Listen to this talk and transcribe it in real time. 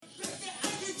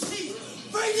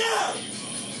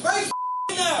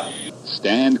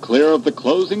Stand clear of the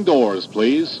closing doors,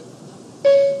 please.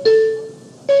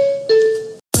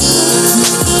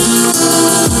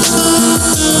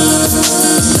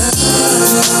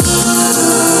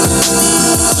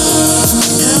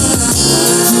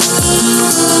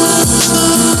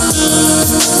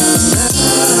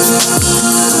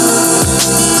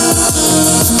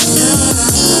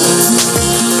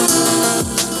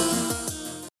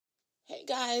 Hey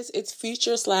guys, it's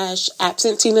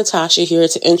Future/Absentee Natasha here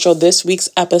to intro this week's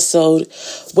episode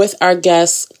with our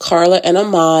guests, Carla and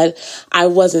Ahmad. I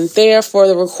wasn't there for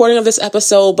the recording of this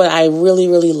episode, but I really,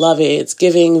 really love it. It's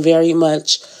giving very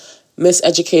much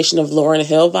Miseducation of Lauryn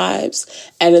Hill vibes,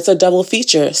 and it's a double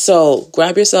feature. So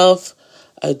grab yourself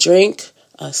a drink,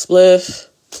 a spliff,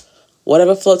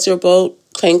 whatever floats your boat,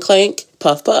 clank, clank,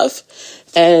 puff, puff,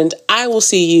 and I will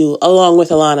see you along with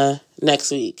Alana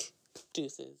next week.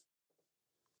 Deuces.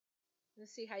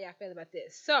 Let's see how y'all feel about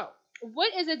this. So,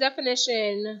 what is the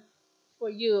definition for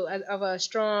you of a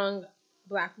strong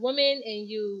black woman and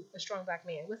you a strong black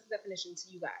man? What's the definition to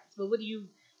you guys? But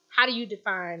how do you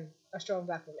define a strong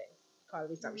black woman? Carla,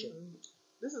 we start with you.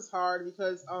 This is hard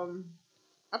because I feel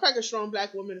like a strong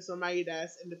black woman is somebody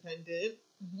that's independent.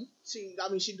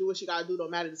 Mm-hmm. She do what she gotta do, no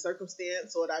matter the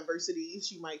circumstance or adversity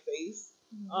she might face.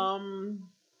 Mm-hmm.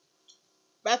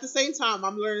 But at the same time,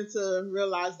 I'm learning to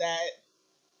realize that,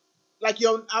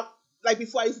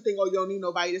 before I used to think, you don't need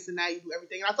nobody, this and that, you do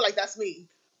everything, and I feel like that's me.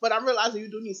 But I'm realizing you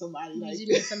do need somebody. You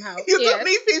need some help. You do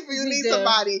need people. You need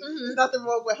somebody. Mm-hmm. There's nothing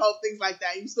wrong with help, things like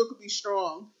that. You still could be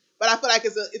strong. But I feel like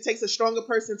it takes a stronger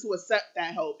person to accept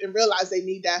that help and realize they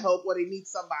need that help or they need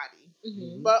somebody.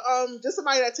 Mm-hmm. But just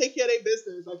somebody that take care of their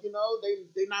business.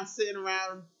 They not sitting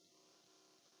around.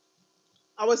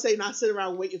 I would say not sitting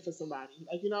around waiting for somebody.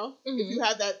 Mm-hmm. If you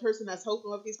have that person that's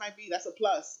helping, whatever case might be, that's a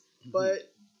plus. Mm-hmm.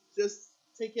 But just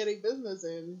take care of their business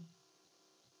and.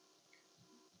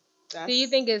 Do you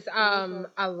think it's a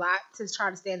lot to try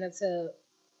to stand up to?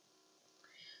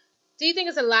 Do you think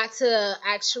it's a lot to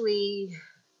actually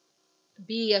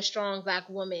be a strong black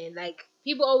woman? Like,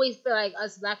 people always feel like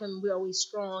us black women, we're always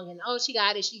strong and she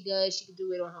got it, she good, she can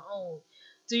do it on her own.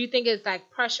 Do you think it's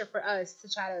like pressure for us to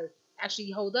try to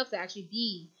actually hold up, to actually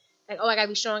be like, I gotta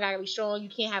be strong, you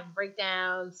can't have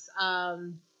breakdowns,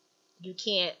 you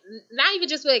can't, not even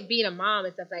just like being a mom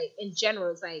and stuff, like in general,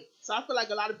 it's like. So I feel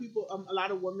like a lot of people, a lot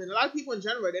of women, a lot of people in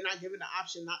general, they're not given the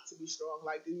option not to be strong.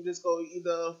 Like, you just go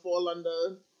either fall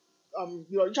under,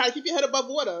 you try to keep your head above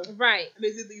water. Right. And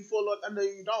it's either you fall under or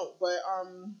you don't. But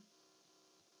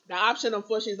the option,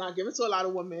 unfortunately, is not given to a lot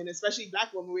of women, especially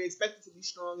black women. We're expected to be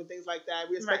strong and things like that.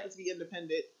 We're expected to be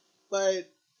independent. But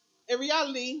in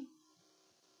reality,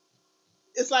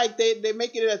 it's like they're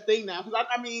making it a thing now. Because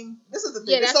this is the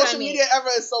thing. The social media era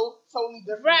is so totally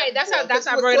different. Right. That's how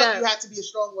I brought it up. You have to be a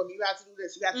strong woman. You have to do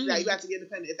this. You have to do that. You have to be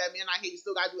independent. If that man not here, you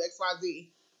still got to do X, Y, Z.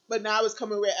 But now it's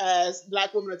coming whereas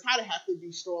black women are tired of having to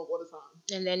be strong all the time.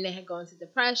 And then they go into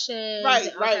depression. Right.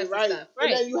 Stuff.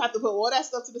 And then you have to put all that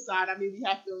stuff to the side. We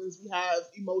have feelings. We have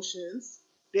emotions.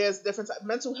 There's different types,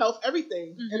 mental health,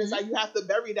 everything. Mm-hmm. And it's like you have to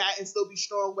bury that and still be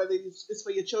strong, whether it's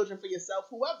for your children, for yourself,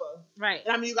 whoever. Right.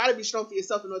 And you got to be strong for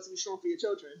yourself in order to be strong for your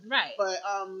children. Right. But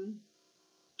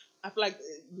I feel like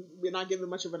we're not given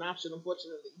much of an option,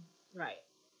 unfortunately. Right.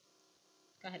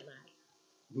 Go ahead, Matt.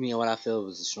 You mean what I feel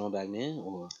was a strong black man,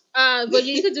 or? But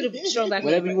you could do the strong black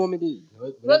man. Whatever you want me to do.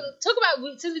 Well, talk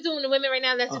about, since we're doing the women right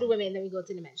now, let's do the women, and then we go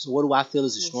to the men. So what do I feel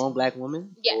is a strong black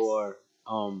woman? Yes. Or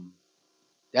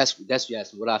that's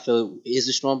yes. What I feel is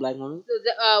a strong black woman.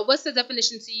 So what's the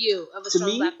definition to you of a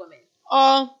strong black woman?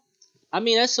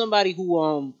 That's somebody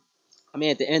who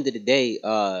at the end of the day,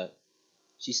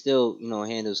 she still,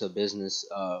 handles her business,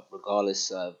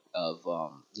 regardless of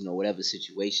whatever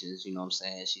situations, you know what I'm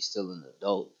saying? She's still an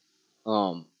adult.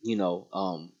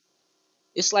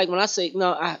 It's like when I say,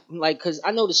 cause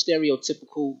I know the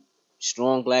stereotypical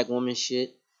strong black woman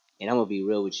shit, and I'm gonna be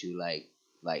real with you, like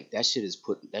that shit is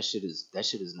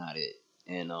not it.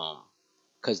 And,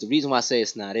 cause the reason why I say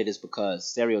it's not it is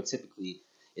because stereotypically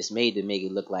it's made to make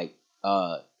it look like,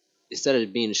 instead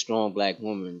of being a strong black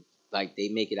woman, like they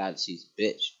make it out that she's a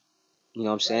bitch. You know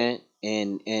what I'm saying?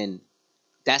 And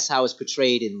that's how it's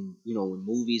portrayed in, in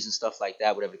movies and stuff like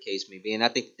that, whatever the case may be. And I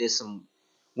think there's some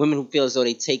women who feel as though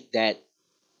they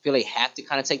they have to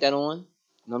kind of take that on. You know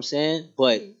what I'm saying?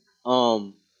 But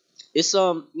it's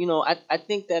I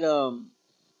think that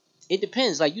it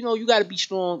depends. Like, you gotta be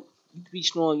strong. You can be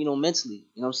strong, mentally.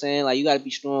 You know what I'm saying? Like, you gotta be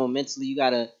strong mentally.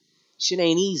 Shit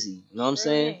ain't easy. You know what I'm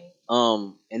saying?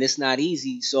 And it's not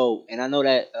easy. So, and I know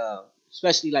that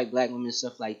especially like black women and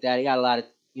stuff like that, they got a lot of,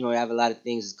 they have a lot of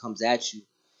things that comes at you.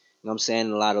 what I'm saying,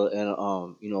 in a lot of in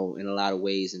a lot of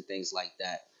ways and things like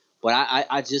that. But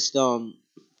I just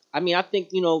I mean, I think,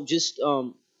 just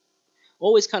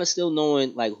always kind of still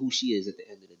knowing like who she is at the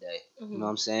end of the day. You know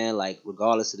what I'm saying? Like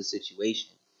regardless of the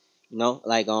situation.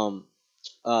 Like so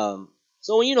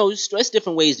it's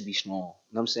different ways to be strong. You know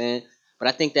what I'm saying? But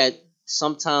I think that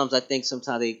sometimes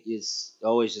it's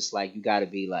always just like you gotta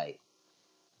be like,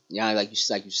 yeah, like you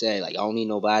said, like I don't need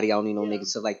nobody, I don't need no niggas,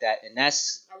 stuff like that. And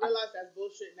that's I realize that's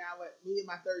bullshit now at me in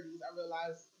my 30s. I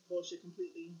realize bullshit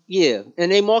completely. Yeah,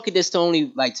 and they market this to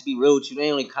only, like, to be real with you,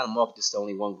 they only kind of market this to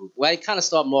only one group. Well, they kind of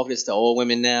start marketing this to all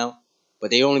women now,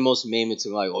 but they only most name it to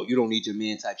like, oh, you don't need your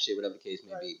man type shit, whatever the case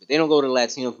may be. But they don't go to the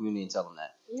Latino community and tell them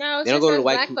that. No, they don't go to the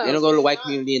white. They don't go to the white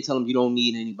community and tell them you don't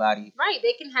need anybody. Right,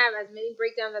 they can have as many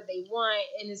breakdowns as they want,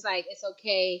 and it's like it's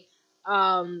okay.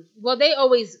 Well, they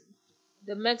always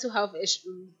the mental health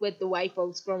issue with the white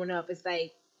folks growing up. It's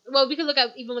like, well, we can look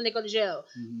at even when they go to jail.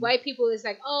 White people, it's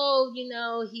like, oh,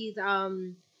 he's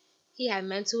he had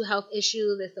mental health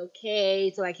issues. It's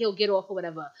okay, so like he'll get off or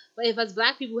whatever. But if us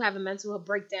black people have a mental health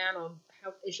breakdown or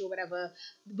health issue or whatever,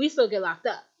 we still get locked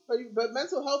up. But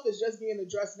mental health is just being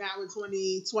addressed now in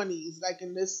 2020s, like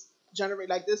in this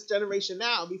generation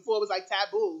now. Before it was like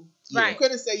taboo. Right. You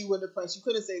couldn't say you were depressed. You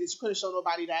couldn't say this. You couldn't show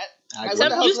nobody that. Like, what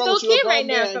the hell's wrong with you? You're a grown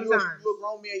man. Sometimes you're a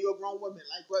grown man. You're a grown woman.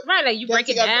 Like what? Right. Like you break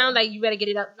it down. Like you better get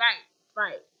it up.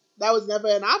 Right. That was never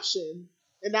an option.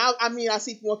 And now, I mean, I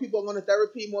see more people going to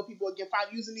therapy. More people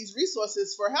are using these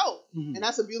resources for help, and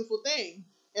that's a beautiful thing.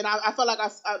 And I felt like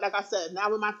I said,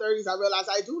 now in my 30s, I realize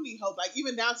I do need help. Like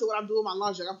even down to what I'm doing my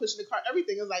laundry, I'm pushing the cart.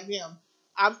 Everything is like, damn,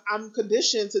 I'm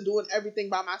conditioned to doing everything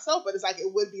by myself. But it's like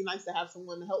it would be nice to have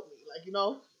someone to help me.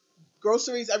 Like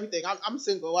groceries, everything. I'm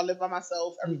single. I live by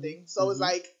myself. Everything. So it's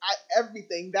like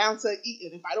everything down to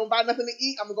eating. If I don't buy nothing to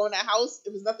eat, I'm gonna go in that house.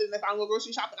 If it's nothing, if I don't go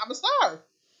grocery shopping, I'm gonna starve.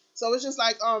 So it's just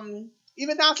like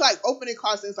even down to like opening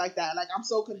cards, things like that. Like I'm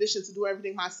so conditioned to do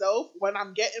everything myself. When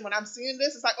I'm seeing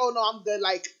this, it's like, oh no, I'm good.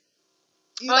 Like,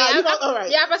 all right.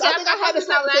 Yeah, but so I think I had this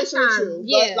conversation with you.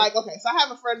 Yeah. But like, okay, so I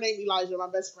have a friend named Elijah, my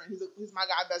best friend. He's my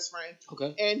guy best friend.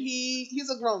 Okay. And he's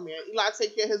a grown man. Eli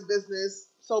take care of his business.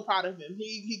 So proud of him.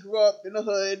 He grew up in the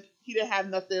hood. He didn't have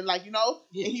nothing, like, and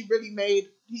he really made.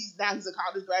 He's a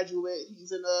college graduate.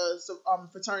 He's in a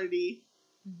fraternity.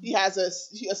 He has a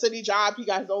city job. He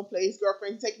got his own place,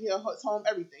 girlfriend. He's taking care of his home,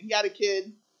 everything. He had a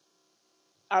kid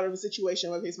out of a situation,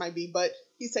 whatever case might be, but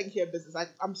he's taking care of business. Like,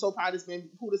 I'm so proud of this man,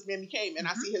 who this man became. And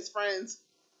I see his friends,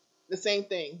 the same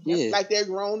thing. Yeah. Like, they're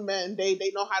grown men.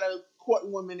 They know how to court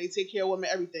women. They take care of women,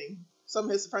 everything. Some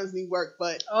of his friends need work,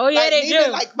 but they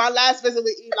do. Like my last visit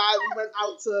with Eli, we went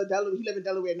out to Delaware. He live in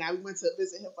Delaware now. We went to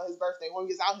visit him for his birthday. When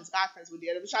we was out, his guy friends were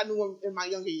there, which I knew him in my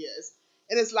younger years.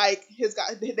 And it's like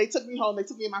they took me home. They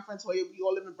took me and my friend Toya. We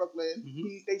all live in Brooklyn.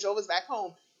 They drove us back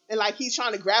home. And like he's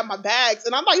trying to grab my bags,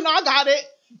 and I'm like, no, I got it.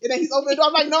 And then he's opening the door.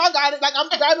 I'm like, no, I got it. Like I'm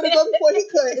grabbing the door before he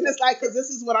could. And it's like, because this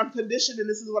is what I'm conditioned and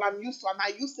this is what I'm used to. I'm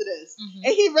not used to this.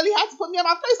 And he really had to put me in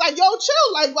my place. Like, yo, chill.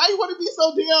 Like, why you want to be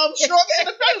so damn strong and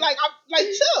independent? Like, I'm like,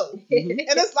 chill.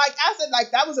 And it's like I said,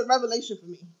 like that was a revelation for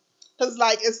me. Because,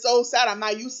 like, it's so sad. I'm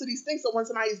not used to these things. So when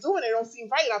somebody's doing it, it don't seem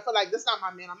right. And I feel like, this not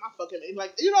my man. I'm not fucking it.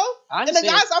 Like, And the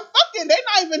guys I'm fucking, they're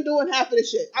not even doing half of the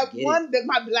shit.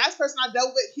 My last person I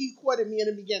dealt with, he courted me in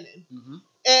the beginning.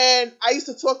 And I used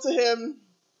to talk to him.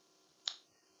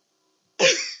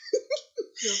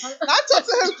 I talked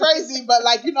to him crazy, but,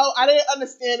 like, I didn't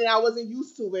understand and I wasn't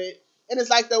used to it. And it's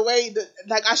like the way that,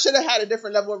 like, I should have had a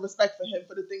different level of respect for him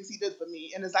for the things he did for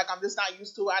me. And it's like, I'm just not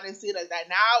used to it. I didn't see it like that.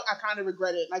 Now, I kind of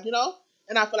regret it. Like,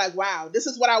 And I feel like, wow, this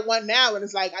is what I want now. And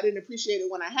it's like, I didn't appreciate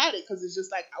it when I had it because it's just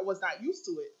like, I was not used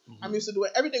to it. I'm used to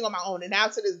doing everything on my own. And now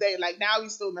to this day, like, now we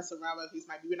still mess around with these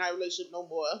might be. We're not in a relationship no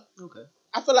more. Okay.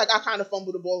 I feel like I kind of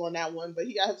fumbled the ball on that one. But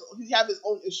he has his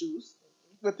own issues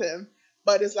with him.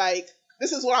 But it's like,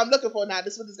 this is what I'm looking for now.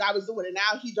 This is what this guy was doing. And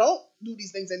now he don't do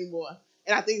these things anymore.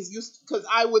 And I think it's used because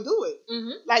I would do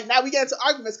it. Like now we get into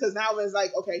arguments because now it's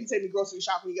like, okay, he take me grocery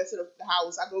shopping. He gets to the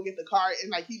house. I go get the cart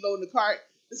and like he loading the cart.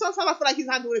 And sometimes I feel like he's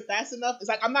not doing it fast enough. It's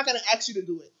like I'm not gonna ask you to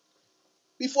do it.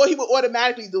 Before he would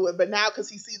automatically do it, but now because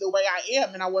he see the way I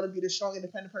am and I want to be the strong,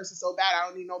 independent person so bad, I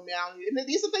don't need no man. And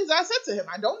these are things that I said to him.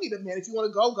 I don't need a man. If you want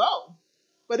to go, go.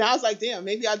 But now I was like, damn,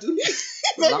 maybe I do need.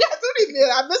 I do need man.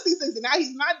 I miss these things, and now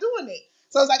he's not doing it.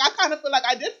 So it's like I kind of feel like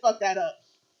I did fuck that up.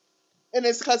 And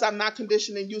it's because I'm not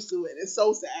conditioned and used to it. It's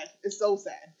so sad. It's so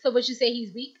sad. So would you say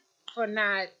he's weak for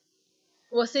not?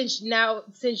 Well, since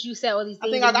you said all these things, I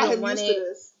think I got him used to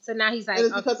this. So now he's like, and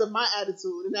it's because of my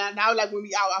attitude. And now like when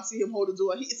we out, I'll see him hold the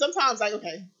door. Sometimes like,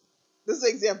 okay, this is an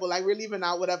example. Like we're leaving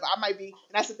out, whatever. I might be, and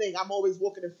that's the thing. I'm always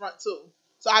walking in front too.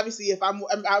 So obviously, if I'm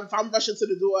rushing to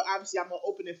the door, obviously I'm gonna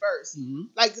open it first.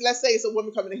 Like, let's say it's a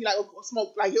woman coming in, he like, oh,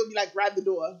 smoke, like he'll be like, grab the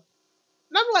door.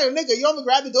 And I'm like, nigga, you don't even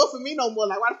grab the door for me no more.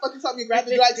 Like, why the fuck you tell me to grab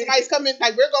the door? Like, somebody's coming,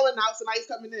 like, we're going out, somebody's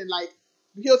coming in. Like,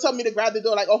 he'll tell me to grab the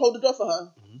door, like, oh, hold the door for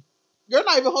her. You're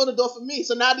not even holding the door for me.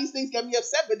 So now these things get me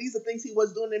upset, but these are things he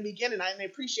was doing in the beginning. I didn't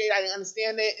appreciate, I didn't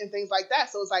understand it, and things like that.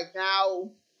 So it's like,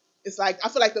 now, it's like, I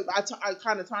feel like I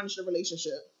kind of tarnished the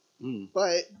relationship.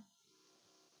 But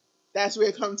that's where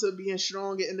it comes to being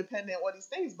strong and independent, all these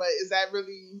things. But is that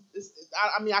really,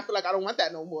 I mean, I feel like I don't want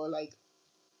that no more. Like,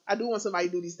 I do want somebody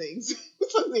to do these things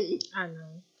for me. I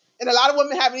know. And a lot of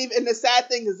women haven't even, and the sad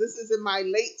thing is this is in my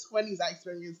late 20s I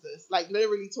experienced this. Like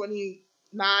literally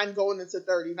 29 going into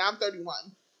 30. Now I'm 31.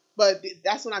 But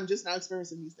that's when I'm just now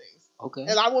experiencing these things. Okay. And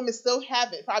a lot of women still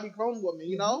have it, probably grown women,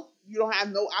 you know? You don't have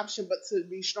no option but to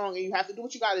be strong and you have to do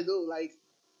what you got to do. Like,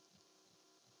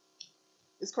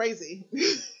 it's crazy.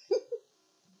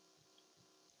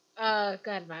 Go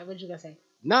ahead, Mike. What you gonna say?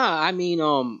 Nah, I mean,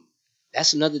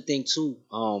 that's another thing too.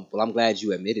 Well, I'm glad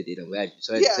you admitted it. I'm glad you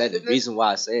said it. The reason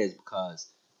why I say it is because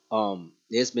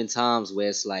there's been times where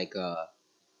it's like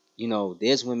you know,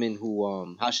 there's women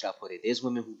who how should I put it? There's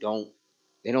women who don't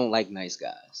like nice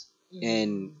guys,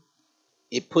 and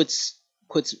it puts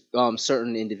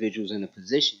certain individuals in a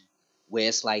position where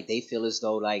it's like they feel as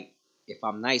though like if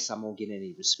I'm nice, I'm gonna get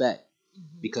any respect.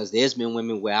 Because there's been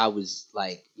women where I was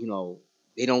like, you know,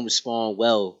 they don't respond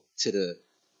well to the,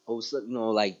 you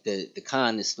know, like the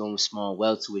kindness don't respond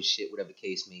well to his shit, whatever the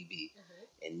case may be.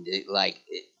 And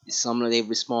some of they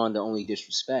respond to only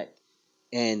disrespect.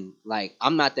 And like,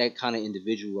 I'm not that kind of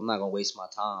individual. I'm not gonna waste my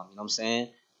time. You know what I'm saying?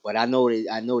 But I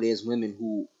know there's women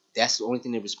who that's the only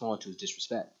thing they respond to is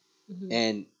disrespect.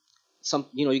 And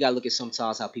you gotta look at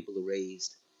sometimes how people are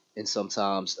raised. And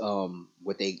sometimes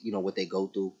what they go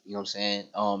through, you know what I'm saying?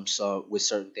 So with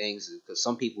certain things, because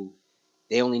some people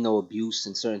they only know abuse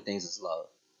and certain things is love.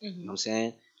 You know what I'm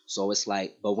saying? So it's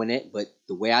like, but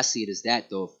the way I see it is that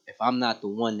though, if I'm not the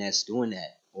one that's doing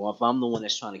that, or if I'm the one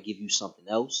that's trying to give you something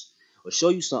else or show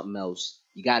you something else,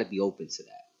 you got to be open to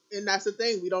that. And that's the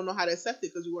thing, we don't know how to accept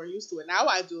it because we weren't used to it. Now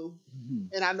I do,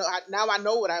 and I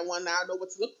know what I want. Now I know what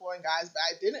to look for in guys, but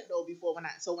I didn't know before. When I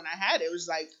had it, it was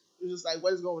just like,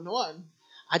 what is going on?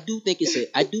 I do think it's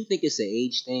an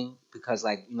age thing because,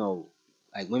 like, you know,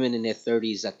 like women in their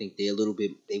 30s, I think they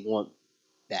want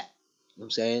that. You know what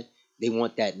I'm saying? They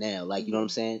want that now. Like, you know what I'm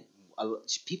saying?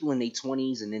 People in their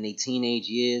 20s and in their teenage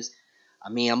years, I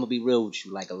mean, I'm gonna be real with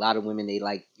you. Like, a lot of women, they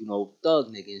like, you know, thug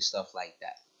nigga and stuff like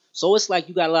that. So it's like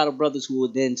you got a lot of brothers who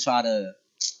will then try to,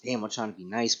 damn, I'm trying to be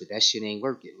nice, but that shit ain't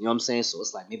working. You know what I'm saying? So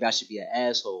it's like maybe I should be an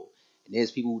asshole. And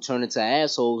there's people who turn into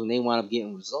assholes and they wind up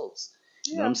getting results.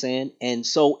 You know what I'm saying? And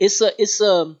so it's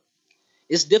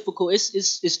difficult.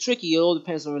 It's tricky. It all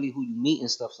depends on really who you meet and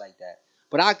stuff like that.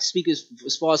 But I speak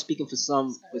as far as speaking with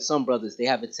some brothers, we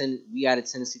got a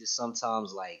tendency to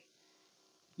sometimes like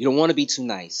you don't want to be too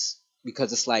nice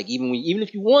because it's like even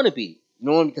if you want to be, you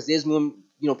know, because there's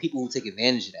people who take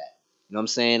advantage of that. You know what I'm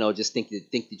saying? Or just think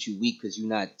that you weak because you're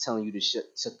not telling you to shut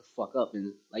the fuck up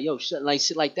and like yo shut like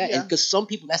shit like that. Yeah. And because some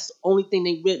people that's the only thing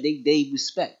they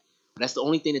respect. That's the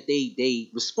only thing that they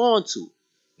respond to.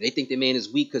 They think the man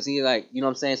is weak because he like, you know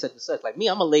what I'm saying, such and such. Like me,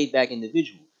 I'm a laid back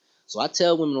individual. So I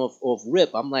tell women off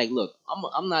rip, I'm like, look,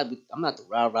 I'm not the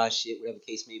rah-rah shit, whatever the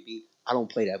case may be. I don't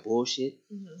play that bullshit.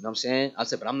 You know what I'm saying? I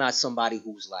said, but I'm not somebody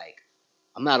who's like,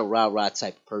 I'm not a rah-rah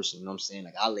type of person. You know what I'm saying?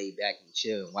 Like I lay back and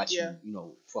chill and watch you, you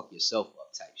know, fuck yourself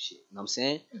up type shit. You know what I'm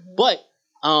saying? But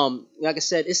like I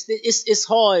said, it's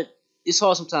hard. It's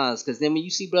hard sometimes because then when you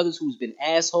see brothers who's been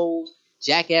assholes,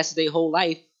 jackasses their whole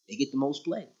life, they get the most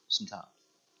play sometimes.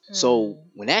 So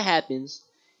when that happens,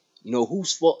 you know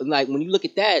who's fault. Like when you look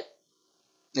at that,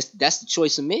 that's the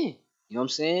choice of men. You know what I'm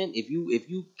saying? If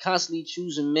you constantly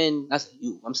choosing men, that's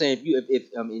you. I'm saying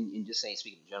if in just saying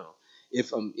speaking in general,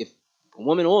 if a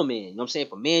woman or a man, you know what I'm saying,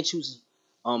 if a man chooses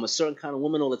a certain kind of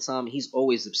woman all the time, he's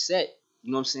always upset.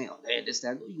 You know what I'm saying? Oh man, this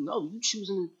that. You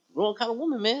choosing the wrong kind of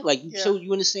woman, man. Like you chose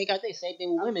you in the same kind of thing. Same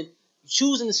thing with women. You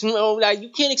choosing this, like you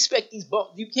can't expect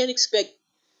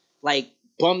like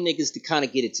bum niggas to kind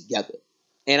of get it together.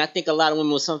 And I think a lot of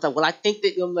women will sometimes, well, I think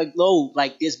that I'm like, low,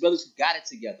 like there's brothers who got it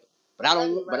together, but I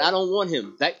don't want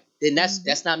him. Then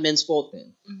that's not men's fault.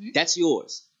 Then that's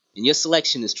yours, and your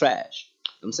selection is trash. You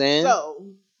know what I'm saying. So,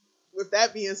 with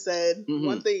that being said,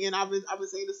 one thing, and I've been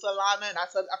saying this to Lana, and I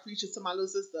preach this to my little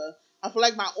sister. I feel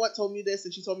like my aunt told me this,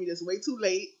 and she told me this way too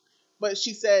late, but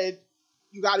she said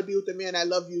you got to be with the man that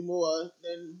love you more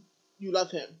than you love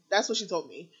him. That's what she told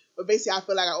me. But basically, I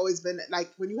feel like I've always been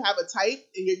like when you have a type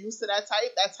and you're used to that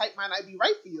type might not be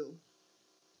right for you.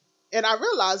 And I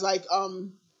realized, like,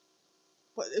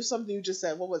 what it was something you just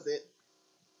said. What was it?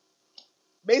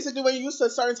 Basically, when you're used to a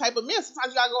certain type of man,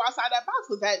 sometimes you gotta go outside that box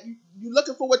because that you're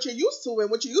looking for what you're used to, and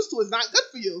what you're used to is not good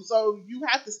for you. So you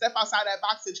have to step outside that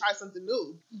box and try something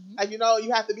new. Mm-hmm. Like,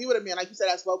 you have to be with a man, like you said,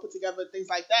 that's well put together, things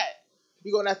like that.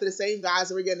 We're going after the same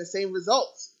guys and we're getting the same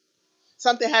results.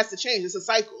 Something has to change. It's a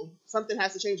cycle. Something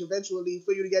has to change eventually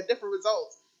for you to get different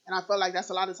results. And I feel like that's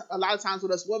a lot of times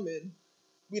with us women,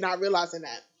 we're not realizing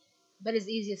that. But it's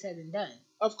easier said than done.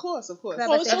 Of course. Oh,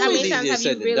 it's always easier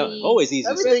said than done. Always easier.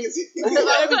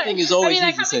 Everything is always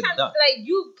easier said than done. Like,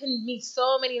 you can meet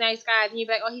so many nice guys, and you're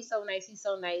like, oh, he's so nice,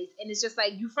 and it's just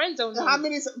like you friend zone him. How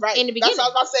many? Right. In the beginning. That's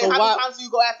what I was about to say. So how many times do you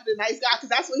go after the nice guy? Because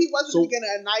that's what he was in the beginning,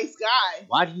 a nice guy.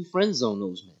 Why do you friend zone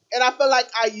those men? And I feel like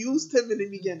I used him in the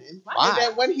beginning. Why? And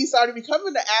then when he started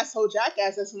becoming the asshole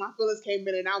jackass, that's when my feelings came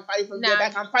in, and now I'm fighting for him to get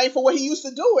back. I'm fighting for what he used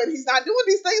to do, and he's not doing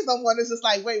these things no more. And it's just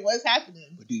like, wait, what's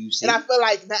happening? But do you see? And I feel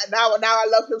like now I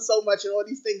love him so much and all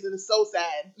these things, and it's so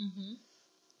sad. Mm-hmm.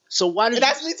 So why did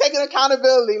that's me taking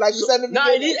accountability, like you said in the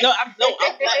beginning. It is. I'm glad,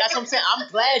 that's what I'm saying. I'm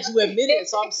glad you admit it.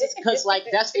 So I'm because like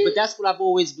that's what I've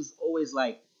always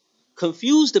like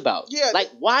confused about. Yeah. Like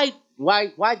why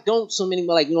don't so many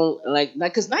like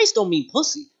because nice don't mean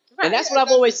pussy. Right. And that's what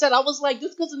I've always said. I was like,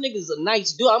 just because a nigga's a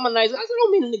nice dude, I'm a nice. I said, I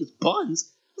don't mean a nigga's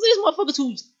buns. I said, these motherfuckers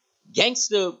who's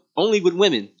gangster only with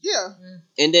women. Yeah.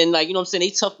 And then like, you know what I'm saying, they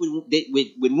tough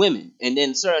with women. And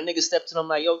then certain niggas step to them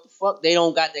like, yo, what the fuck? They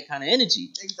don't got that kind of energy.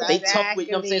 Exactly. They tough with,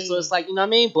 you know what I'm saying? So it's like, you know what I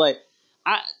mean? But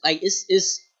I like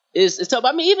it's tough.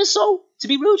 I mean, even so, to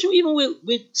be real with you, even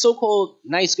with so-called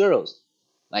nice girls.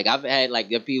 Like I've had like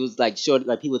people like short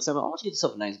like people tell me, oh, you get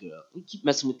yourself a nice girl. You keep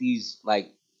messing with these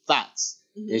like thoughts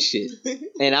and shit.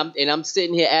 and I'm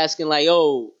sitting here asking like,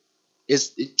 yo,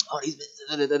 these so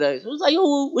it was like,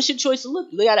 yo, what's your choice of look?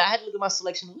 I had to look at my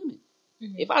selection of women.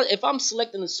 Mm-hmm. If I'm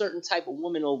selecting a certain type of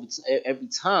woman every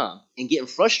time and getting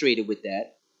frustrated with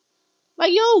that,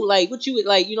 like, yo, like what you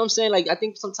like, you know what I'm saying? Like I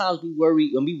think sometimes we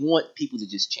worry when we want people to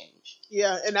just change.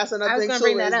 Yeah, and that's another thing too.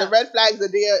 Is the red flags are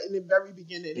there in the very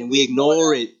beginning, and we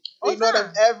ignore it. We ignore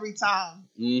them every time.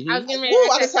 Mm-hmm. I was getting ready to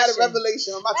ask I just had a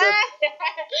revelation. I'm about to.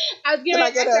 I was getting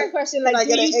ready to ask that question. Like,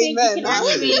 do you think you can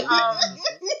actually?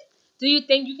 Do you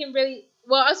think you can really?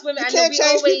 Well, us women, you can't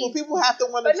change people. People have to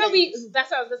want to change.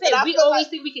 That's what I was gonna say. We always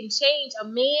think we can change a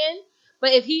man, but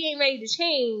if he ain't ready to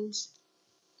change,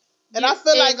 and I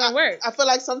feel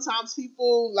like sometimes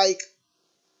people like.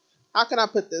 How can I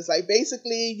put this? Like,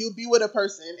 basically, you be with a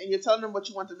person and you're telling them what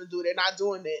you want them to do. They're not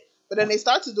doing it. But then they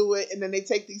start to do it, and then they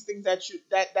take these things that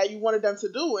you wanted them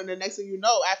to do, and the next thing you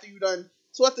know, after you done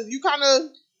taught this, you kind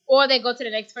of... Or they go to the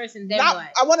next person, then what?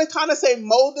 I want to kind of say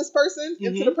mold this person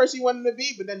into the person you want them to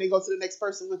be, but then they go to the next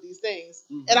person with these things.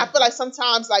 Mm-hmm. And I feel like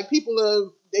sometimes, like, they're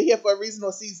here for a reason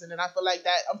or season, and I feel like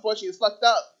that, unfortunately, is fucked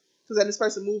up. Because then this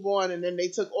person move on, and then they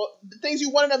took all the things you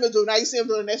wanted them to do. Now you see them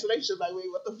doing the next relationship. Like,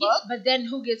 wait, what the fuck? But then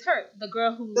who gets hurt? The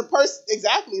girl who... The person,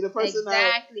 exactly. The person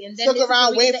and then took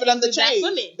around waiting for them to change.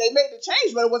 They made the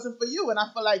change, but it wasn't for you. And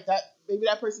I feel like that, maybe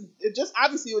that person, it just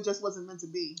wasn't meant to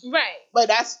be. Right. But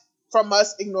that's from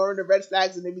us ignoring the red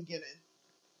flags in the beginning.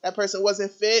 That person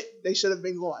wasn't fit. They should have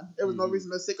been gone. There was no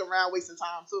reason to stick around wasting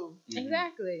time, too.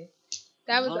 Exactly.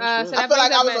 That was. So I feel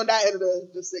like I was on that end of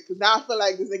the stick because now I feel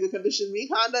like this nigga conditioned me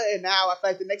kinda, and now I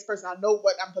feel like the next person I know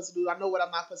what I'm supposed to do. I know what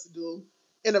I'm not supposed to do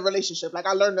in a relationship. Like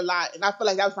I learned a lot, and I feel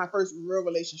like that was my first real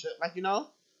relationship. Like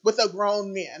with a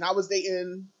grown man. I was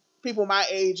dating people my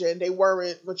age, and they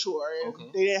weren't mature, and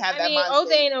they didn't have that mindset.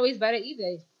 Old ain't always better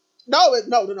either. No.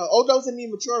 Old doesn't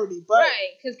need maturity, but right,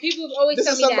 because people always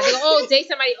tell me that. They go, date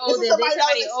somebody older, date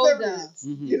somebody older.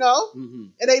 You know? Mm-hmm.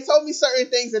 And they told me certain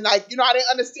things, and like, I didn't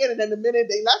understand it. And the minute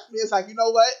they left me, it's like, you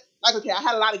know what? Like, okay, I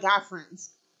had a lot of guy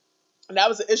friends, and that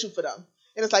was an issue for them.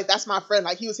 And it's like, that's my friend.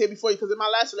 Like, he was here before you, because in my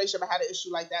last relationship, I had an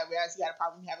issue like that, whereas he had a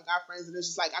problem having guy friends, and it's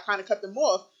just like, I kind of cut them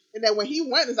off. And then when he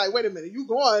went, it's like, wait a minute, you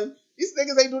gone? These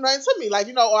niggas ain't do nothing to me. Like,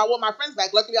 or I want my friends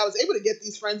back. Luckily, I was able to get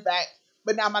these friends back.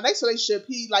 But now my next relationship,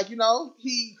 he like,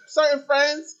 certain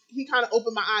friends, he kind of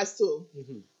opened my eyes to.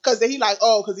 Because then he like,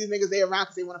 because these niggas, they around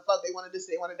because they want to fuck, they wanted this,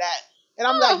 they wanted that. And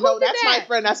I'm like, no, that's my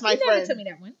friend, that's my friend. Never tell me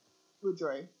that one. With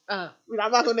Dre. I'm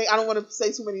not gonna. I don't want to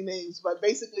say too many names, but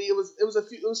basically, it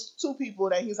was two people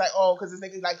that he's like, because this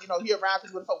nigga like, he around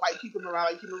because what the fuck, why you keep him around?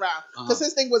 Why you keep him around? Because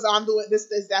his thing was, I'm doing this,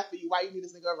 that for you. Why you need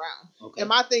this nigga around? Okay. And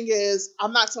my thing is,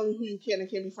 I'm not telling you who you can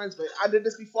and can't be friends with. I did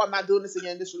this before. I'm not doing this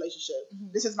again in this relationship.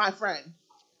 This is my friend.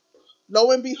 Lo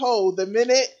and behold, the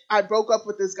minute I broke up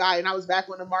with this guy and I was back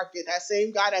on the market, that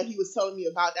same guy that he was telling me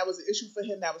about, that was an issue for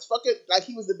him. That was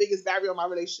he was the biggest barrier on my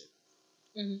relationship.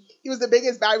 He was the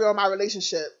biggest barrier on my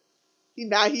relationship.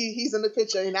 He's in the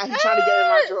picture, and now he's trying to get in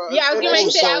my drawer. Yeah, I was going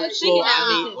to say, I was thinking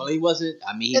well, he wasn't.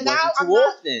 He wasn't too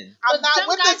often. I'm not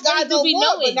with this guy no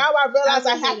more. But now I realize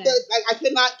I have to, I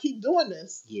cannot keep doing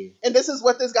this. Yeah. And this is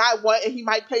what this guy wants, and he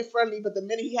might pay friendly, but the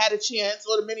minute he had a chance,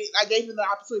 or the minute I gave him the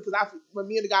opportunity, because when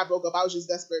me and the guy broke up, I was just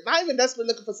desperate. Not even desperate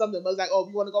looking for something, but I was like, oh,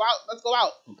 you want to go out? Let's go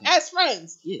out. Okay. As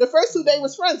friends. Yeah. The first 2 days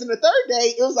was friends, and the third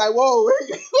day, it was like, whoa.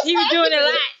 He was doing a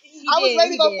lot. I was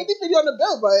ready to go 50-50 on the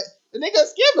bill, but the nigga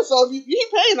scared me, so if you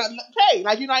paying, pay.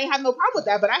 Like, I ain't have no problem with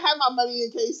that, but I had my money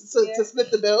in case to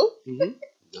split the bill. Mm-hmm.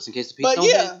 Just in case the people don't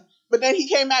pay. But then he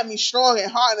came at me strong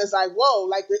and hard, and it's like, whoa,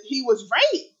 like, he was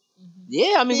right.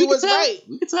 Yeah, I mean, he was right.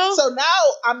 We could tell. So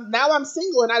now I'm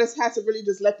single, and I just had to really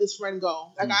just let this friend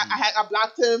go. Like, I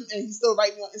blocked him, and he still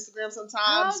write me on Instagram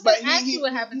sometimes. But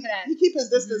what happened to that? He keep his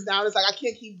distance down. It's like, I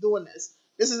can't keep doing this.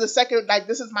 This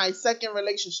is my second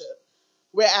relationship.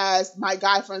 Whereas my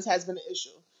guy friends has been an issue.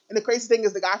 And the crazy thing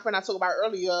is, the guy friend I talked about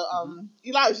earlier,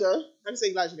 Elijah, I can say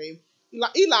Elijah's name.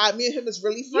 Eli, me and him is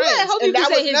really friends. Yeah, I hope you can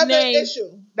say his name. An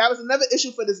issue. That was another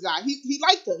issue for this guy. He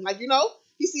liked him. Like,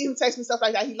 he see him text me stuff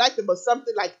like that. He liked him, but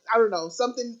something like, I don't know,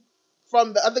 something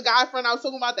from the other guy friend I was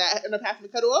talking about that ended up having to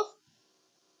cut off.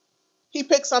 He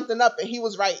picked something up and he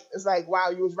was right. It's like,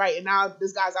 wow, you was right. And now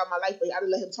this guy's out of my life, but I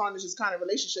didn't let him tarnish this kind of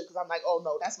relationship because I'm like, oh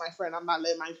no, that's my friend. I'm not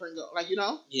letting my friend go. Like,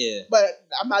 Yeah. But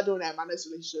I'm not doing that in my next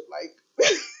relationship. Like,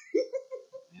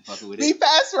 be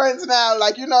fast friends now.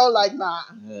 Like, nah.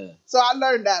 Yeah. So I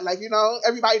learned that, like,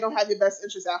 everybody don't have your best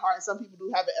interests at heart. Some people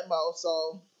do have an MO,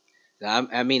 so.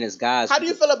 I mean, as guys. How do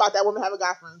you feel about that? Women having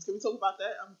guy friends? Can we talk about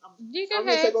that? I'm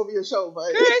gonna take over your show, but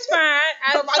it's fine.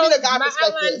 I need a guy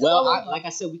perspective. Well, like I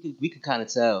said, we could kind of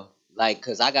tell, like,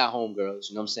 cause I got homegirls,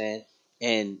 you know what I'm saying,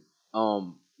 and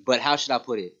but how should I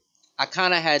put it? I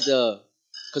kind of had to,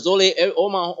 cause all my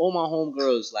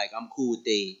homegirls, like, I'm cool with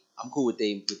they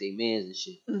mans and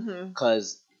shit,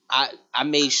 cause I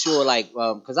made sure, like,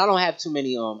 cause I don't have too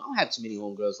many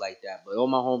homegirls like that, but all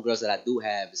my homegirls that I do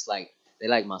have, it's like. They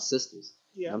like my sisters.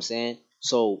 Yeah. You know what I'm saying?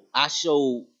 So I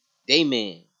show they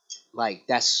man, like,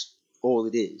 that's all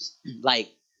it is.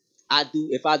 Like,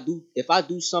 if I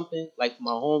do something, like, for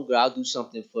my homegirl, I'll do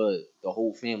something for the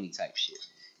whole family type shit.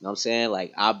 You know what I'm saying?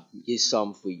 Like, I'll get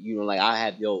something for, like,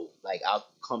 I'll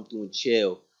come through and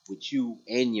chill with you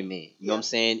and your man. You know what I'm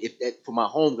saying? If that, for my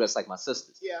homegirl, it's like my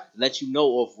sisters. Yeah. Let you know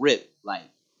off rip, like,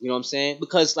 you know what I'm saying?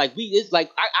 Because, like, it's like,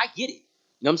 I get it. You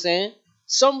know what I'm saying?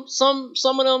 Some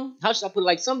of them, how should I put it?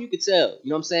 Like, some you could tell, you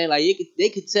know what I'm saying? Like, they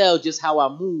could tell just how I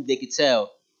move. They could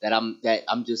tell that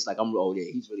I'm just like, oh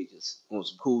yeah, he's really just on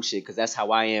some cool shit, because that's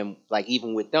how I am. Like,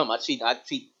 even with them, I treat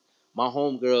my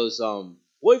homegirls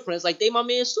boyfriends like they my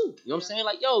mans too. You know what I'm saying?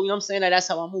 Like, yo, you know what I'm saying? Like, that's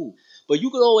how I move. But you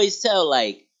could always tell,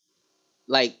 like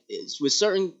it's with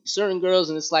certain girls,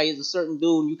 and it's like it's a certain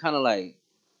dude, and you kind of like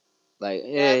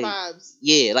hey, vibes.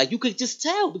 Yeah, like, you could just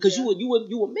tell because you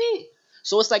a man.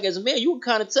 So it's like, as a man, you can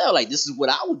kind of tell, like, this is what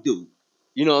I would do.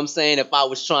 You know what I'm saying? If I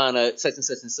was trying to such and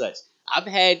such and such. I've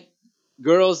had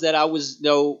girls that I was, we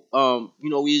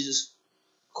was just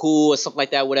cool or something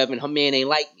like that, whatever, and her man ain't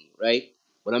like me, right?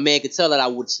 But a man could tell that I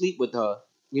would sleep with her,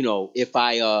 if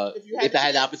I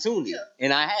had the opportunity. Yeah.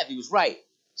 And I have. He was right.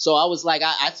 So I was like,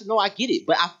 I said, no, I get it.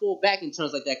 But I fall back in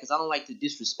terms like that because I don't like to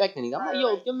disrespect anything. I'm like,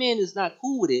 yo, if your man is not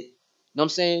cool with it, you know what I'm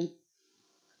saying?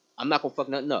 I'm not going to fuck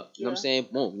nothing up. You know what I'm saying?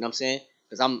 Boom. You know what I'm saying?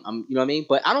 Because I'm, you know what I mean?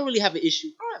 But I don't really have an issue.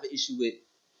 I don't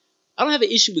have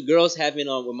an issue with girls having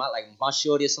with my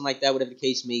shorty or something like that, whatever the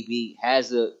case may be,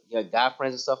 has a guy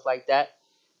friends and stuff like that.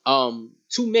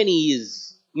 Too many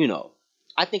is,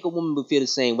 I think a woman would feel the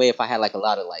same way if I had like a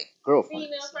lot of like girlfriends.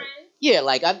 Female friends? Yeah,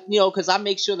 like because I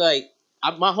make sure like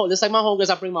my homegirls,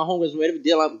 I bring my homegirls, whatever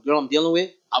girl I'm dealing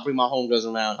with, I'll bring my homegirls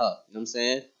around her. You know what I'm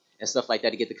saying? And stuff like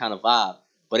that to get the kind of vibe.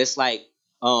 But it's like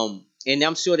and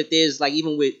I'm sure that there's like,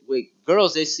 even with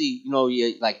girls, they see,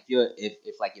 like,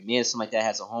 if like your man, something like that,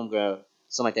 has a homegirl,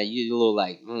 something like that, you're a little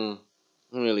like,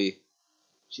 really,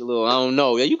 she a little, I don't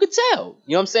know. Yeah, you could tell.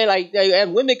 You know what I'm saying? Like,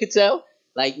 and women could tell.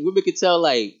 Like,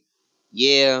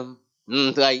 yeah,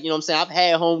 like, you know what I'm saying? I've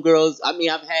had homegirls. I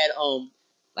mean, I've had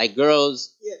like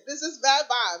girls. Yeah, this is bad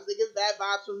vibes. They give bad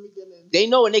vibes from the beginning. They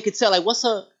know, and they could tell. Like, what's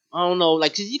her? I don't know.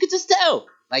 Like, you could just tell.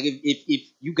 Like, if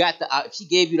you got if she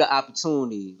gave you the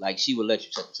opportunity, like, she would let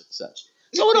you such and such.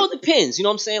 So it all depends, you know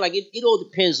what I'm saying? Like, it all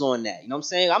depends on that, you know what I'm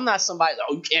saying? I'm not somebody,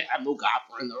 you can't have no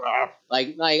girlfriend,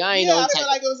 like I ain't no. I feel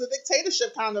like it was a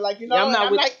dictatorship kind of, like, Yeah,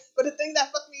 I'm like, but the thing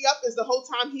that fucked me up is the whole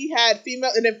time he had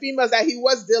females that he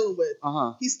was dealing with.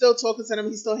 He's still talking to them,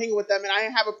 he's still hanging with them, and I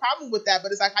didn't have a problem with that.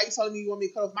 But it's like, how you telling me you want me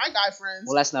to cut off my guy friends?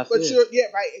 Well, that's not fair.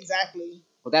 Yeah, right, exactly.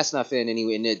 Well, that's not fair in any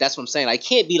way, and that's what I'm saying. Like, it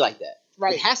can't be like that.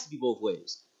 Right. It has to be both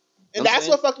ways. And that's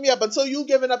what fucked me up. Until you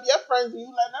giving up your friends and you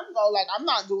letting them go, like I'm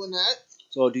not doing that.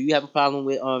 So, do you have a problem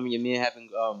with your man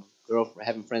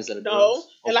having friends that are girls? No,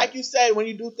 and like you said, when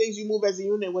you do things, you move as a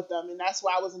unit with them, and that's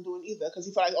why I wasn't doing either. Because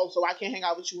he felt like, oh, so I can't hang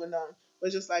out with you and them. But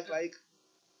it's just like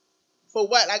for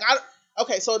what? Like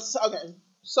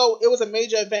So it was a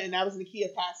major event, and that was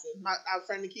Nakia passing. Our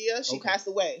friend Nakia, she passed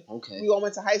away. Okay. We all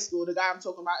went to high school. The guy I'm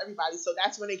talking about, everybody. So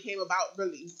that's when it came about,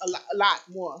 really a lot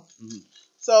more. Mm-hmm.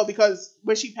 So because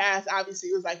when she passed, obviously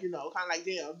it was like, kind of like,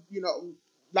 damn,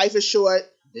 life is short.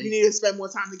 You need to spend more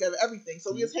time together, everything.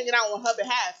 So we was hanging out on her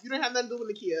behalf. You didn't have nothing to do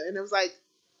with Nakia. And it was like,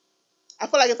 I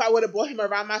feel like if I would have brought him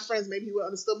around my friends, maybe he would have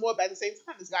understood more. But at the same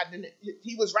time, this guy didn't.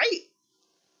 He was right.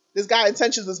 This guy's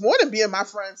intentions was more than being my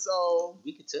friend. So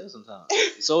we could tell sometimes.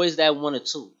 It's always that one or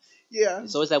two. Yeah.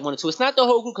 It's always that one or two. It's not the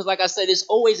whole group because, like I said, it's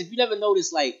always, if you never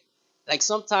notice, like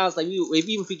sometimes, like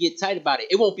even if we get tight about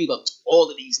it won't be like all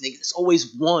of these niggas. It's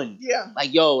always one. Yeah.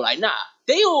 Like, yo, like, nah,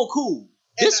 they all cool.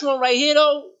 And this one right here,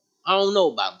 though, I don't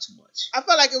know about him too much. I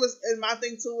feel like it was, and my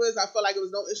thing too is, I feel like it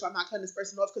was no issue. I'm not cutting this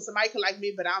person off because somebody could like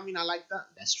me, but I don't mean I like them.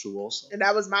 That's true also. And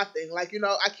that was my thing. Like,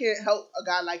 I can't help a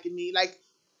guy liking me. Like,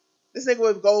 this nigga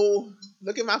would go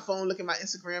look at my phone, look at my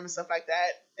Instagram and stuff like that,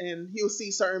 and he'll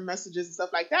see certain messages and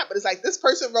stuff like that. But it's like, this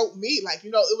person wrote me, like,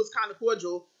 it was kind of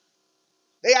cordial.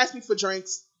 They asked me for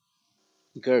drinks.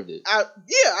 You curved it. I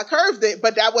curved it,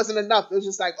 but that wasn't enough. It was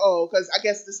just like, because I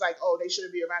guess it's like, they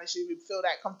shouldn't be around. They shouldn't feel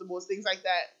that comfortable, things like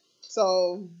that.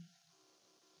 So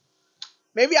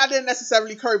maybe I didn't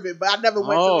necessarily curve it, but I never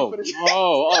went to for the drink.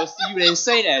 See, you didn't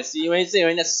say that. See, you ain't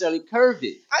necessarily curved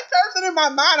it. I curved it in my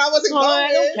mind. I wasn't going.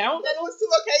 That don't count. There was 2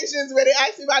 occasions where they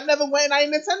asked me, but I never went. I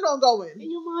didn't intend on going. And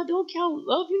your mind don't count,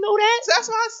 love. You know that? So that's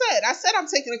what I said. I said I'm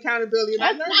taking accountability, and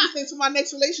I learned these things for my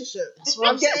next relationship. That's what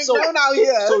I'm getting grown out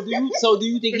here. So do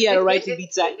you think he had a right to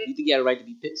be tight? Do you think he had a right to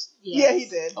be pissed? Yes. Yeah, he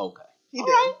did. Okay. He did.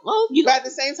 Right. Well, but at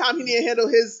the same time, he didn't handle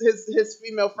his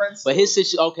female friends. But his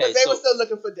situation, okay. Because they were still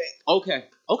looking for dick. Okay.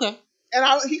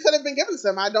 And he could have been given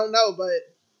some. I don't know, but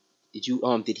did you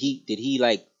did he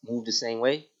like move the same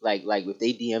way? Like if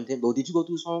they DM'd him, or did you go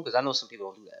through his phone? Because I know some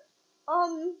people don't do that.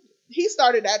 He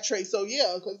started that trait, so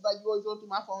yeah. Because like you always go through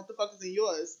my phone. What the fuck is in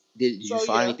yours? Did you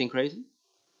find anything crazy?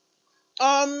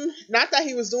 Not that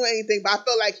he was doing anything, but I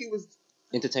felt like he was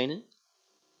entertaining.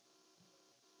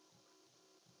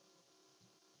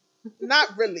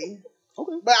 Not really.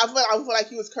 Okay. But I feel like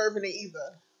he was curving it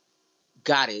either.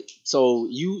 Got it. So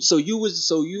he was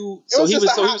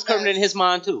curving it in his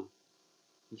mind too.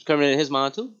 He was curving it in his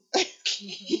mind too.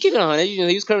 You keep it on it. He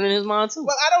was curving it in his mind too.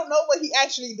 Well, I don't know what he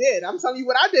actually did. I'm telling you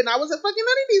what I did. And I wasn't fucking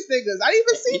none of these niggas. I didn't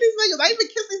even see these niggas. I didn't even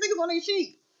kiss these niggas on their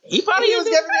cheek. He probably was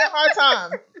giving me a hard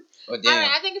time. All right,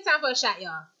 I think it's time for a shot,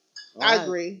 y'all. I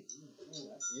agree.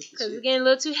 Because it's getting a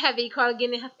little too heavy. Carla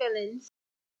getting in her feelings.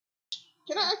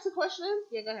 Can I ask a question?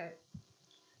 Yeah, go ahead.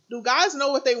 Do guys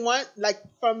know what they want? Like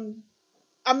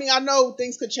I know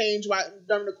things could change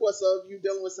during the course of you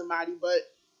dealing with somebody, but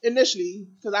initially,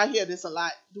 because I hear this a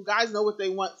lot, do guys know what they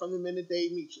want from the minute they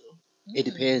meet you? It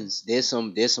depends. There's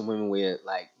some women where,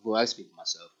 like, well, I speak for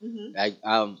myself. Mm-hmm.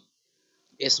 Like,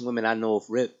 there's some women I know of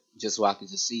rip just so I can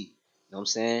just see. You know what I'm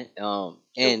saying?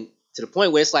 And to the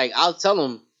point where it's like, I'll tell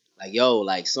them, like, yo,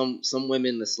 like, some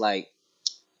women, it's like,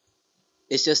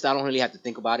 it's just I don't really have to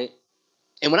think about it.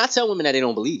 And when I tell women that, they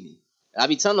don't believe me. I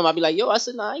be telling them, I be like, yo, I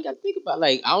said, nah, I ain't got to think about it.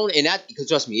 Like, I don't, and that, because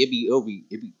trust me, it'd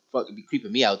be creeping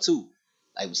me out too.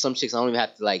 Like, with some chicks, I don't even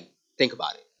have to, like, think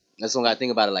about it. I just don't got to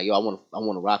think about it. Like, yo, I want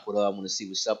to rock with her. I want to see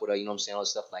what's up with her. You know what I'm saying? All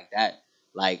stuff like that.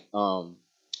 Like, and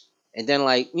then,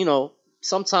 like,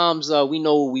 sometimes we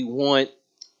know what we want,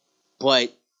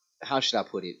 but how should I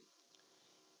put it?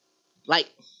 Like,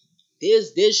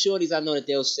 there's shorties I know that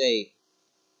they'll say,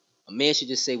 a man should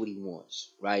just say what he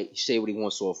wants, right? He say what he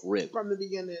wants off rip. From the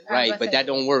beginning. Right, but that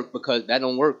don't work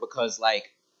because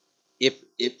like if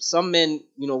some men,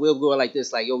 we'll go like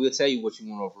this, like, yo, we'll tell you what you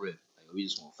want off rip. Like, we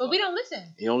just want But we don't listen.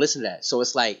 You don't listen to that. So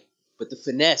it's like, but the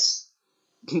finesse,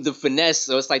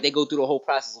 so it's like they go through the whole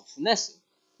process of finessing.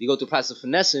 They go through the process of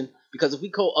finessing because if we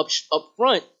go up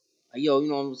front, like,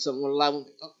 yo, something with a lot,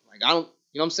 like, I don't,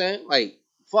 you know what I'm saying? Like,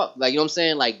 fuck, like, you know what I'm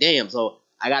saying? Like, damn, so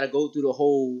I gotta go through the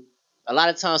whole. A lot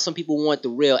of times, some people want the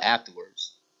real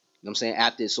afterwards. You know what I'm saying?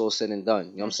 After it's all said and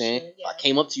done. You know what I'm saying? Yeah. I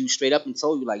came up to you straight up and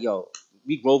told you, like, yo,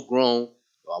 we both grown.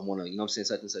 I want to, you know what I'm saying,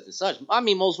 such and such and such. I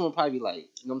mean, most women probably be like,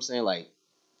 you know what I'm saying, like,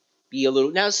 be a little.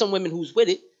 Now, there's some women who's with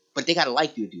it, but they got to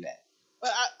like you to do that.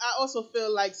 But I also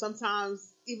feel like sometimes,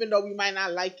 even though we might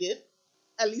not like it,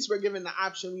 at least we're given the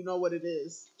option. We know what it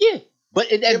is. Yeah. But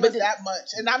give us that much.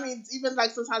 And I mean, even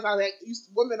like sometimes I like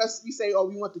women. We say, "Oh,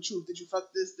 we want the truth. Did you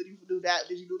fuck this? Did you do that?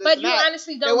 Did you do this?" But you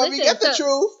honestly don't listen. When we get the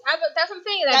truth, that's what I'm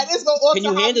saying. Like, that is going on. Can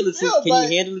you handle the truth?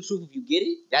 Can you handle the truth if you get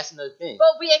it? That's another thing.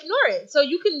 But we ignore it. So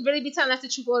you can really be telling us the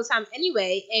truth all the time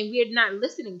anyway, and we're not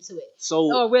listening to it.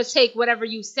 Or we'll take whatever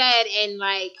you said and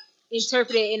like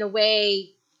interpret it in a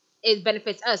way it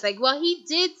benefits us. Like, well, he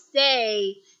did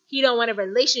say he don't want a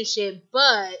relationship,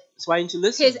 but that's why didn't you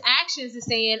listen? His actions is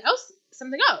saying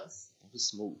something else. That was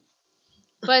smooth.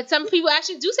 But some people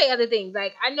actually do say other things.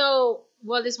 Like I know,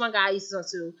 well, this one guy I used to talk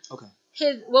to. Okay.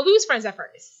 We was friends at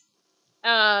first.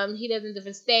 He lives in a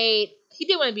different state. He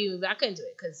did want to be with me, but I couldn't do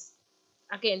it because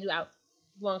I couldn't do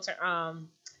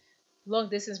long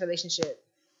distance relationship.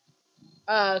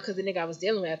 Because the nigga I was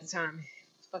dealing with at the time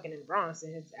was fucking in the Bronx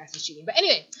and his ass was cheating. But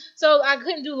anyway, so I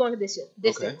couldn't do long distance.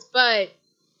 Okay. But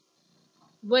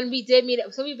when we did meet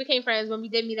up, so we became friends. When we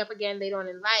did meet up again later on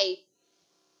in life,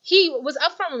 he was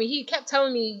upfront with me. He kept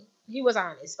telling me he was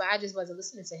honest, but I just wasn't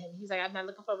listening to him. He's like, I'm not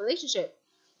looking for a relationship.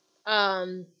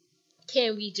 Can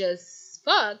we just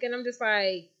fuck? And I'm just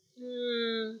like,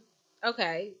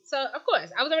 okay. So of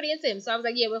course, I was already into him, so I was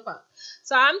like, yeah, we'll fuck.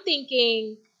 So I'm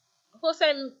thinking, who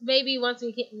said maybe once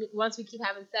we keep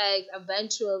having sex,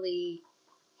 eventually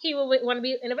he will want to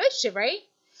be in a relationship, right?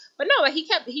 But no, like he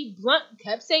kept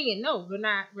saying, no, we're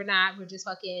not, we're just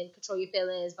fucking, control your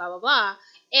feelings, blah, blah, blah.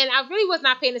 And I really was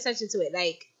not paying attention to it.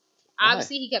 Like,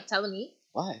 obviously he kept telling me.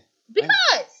 Why?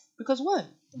 Because what?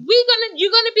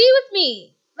 You're gonna be with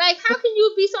me. Like, how can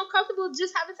you be so comfortable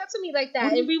just having sex with me like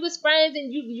that? And we was friends,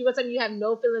 and you were telling me you have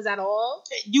no feelings at all.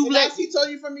 He told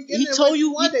you from the beginning. He told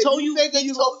you. You figured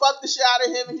you gonna fuck the shit out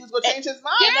of him, and he was gonna change his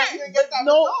mind. Yeah.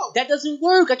 That doesn't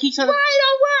work. I keep trying to. Why it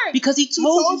don't work? Because he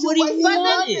told you what he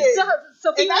wanted.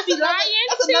 So people be lying.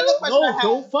 That's another question. No,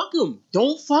 don't fuck him.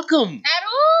 Don't fuck him at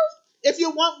all. If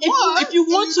you want more, if you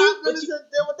want to, but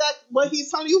deal with that. What he's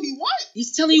telling you, he wants.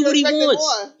 He's telling you what he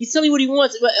wants. He's telling you what he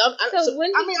wants. But I'm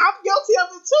guilty of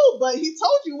it too. But he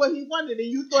told you what he wanted, and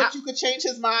you thought you could change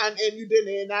his mind, and you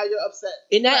didn't, and now you're upset.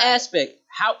 In that aspect,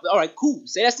 how? All right, cool.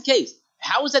 Say that's the case.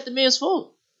 How is that the man's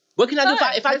fault? What can I do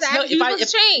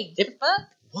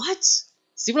what?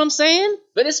 See what I'm saying?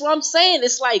 But it's what I'm saying.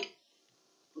 It's like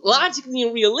logically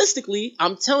and realistically,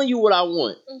 I'm telling you what I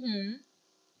want. Mm-hmm.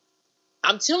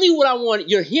 I'm telling you what I want.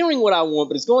 You're hearing what I want,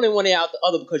 but it's going in one ear out the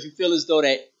other because you feel as though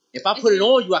that if I put it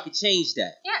on you, I could change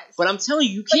that. Yes. But I'm telling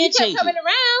you, you can't change it. Coming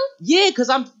around. Yeah,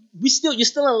 because you're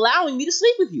still allowing me to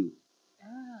sleep with you.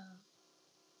 Oh.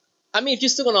 I mean, if you're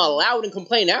still gonna allow it and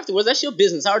complain afterwards, that's your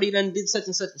business. I already done did such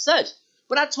and such and such.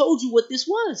 But I told you what this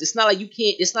was. It's not like you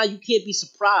can't. It's not you can't be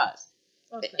surprised.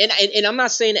 Okay. And I'm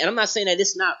not saying that. And I'm not saying that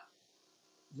it's not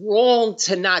wrong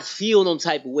to not feel no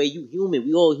type of way. You human.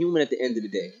 We all human at the end of the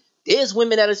day. There's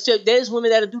women that'll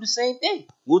do the same thing.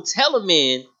 We'll tell a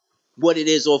man what it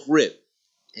is off rip,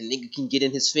 and nigga can get in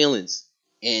his feelings,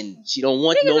 and she don't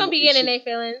want niggas don't be getting in their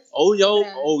feelings. Oh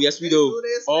yes we do.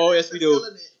 Oh yes we do.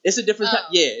 It's a different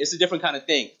it's a different kind of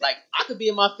thing. Like I could be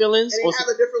in my feelings, and they have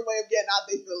a different way of getting out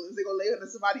their feelings. They gonna lay it on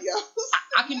somebody else.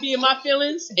 I can be in my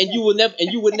feelings, and you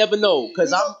would never know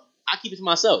because I keep it to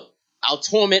myself. I'll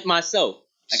torment myself.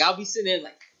 Like I'll be sitting there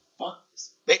like fuck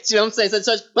this bitch. You know what I'm saying?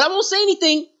 Such, but I won't say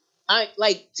anything.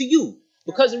 To you,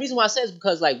 because the reason why I say is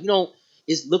because like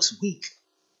it looks weak.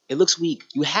 It looks weak.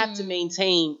 You have to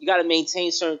maintain. You got to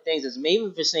maintain certain things. As maybe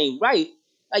if it's ain't right,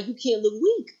 like you can't look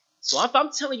weak. So if I'm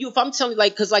telling you,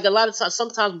 like, because like a lot of times,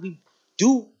 sometimes we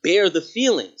do bear the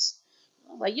feelings.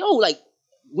 I'm like like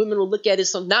women will look at it.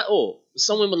 Not all.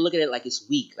 Some women look at it like it's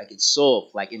weak, like it's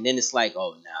soft, like, and then it's like,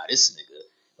 oh nah, this nigga,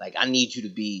 like I need you to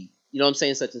be. You know what I'm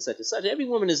saying? Such and such and such. Every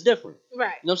woman is different. Right.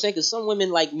 You know what I'm saying? Because some women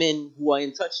like men who are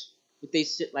in touch with they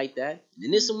shit like that.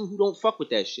 And there's some who don't fuck with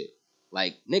that shit.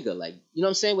 Like, nigga, like, you know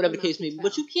what I'm saying? Whatever the case may be.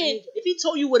 But you can't, if he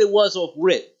told you what it was off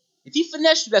rip, if he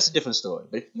finessed you, that's a different story.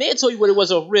 But if man told you what it was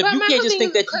off rip, you can't just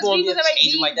think that you're going to be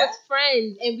changing like that. We was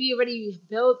friends, and we already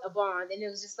built a bond, and it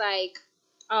was just like,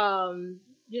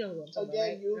 you know what I'm talking about,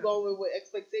 right? You going with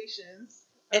expectations.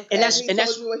 And that's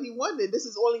told you what he wanted. This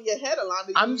is all in your head,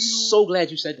 Alonda. I'm so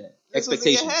glad you said that.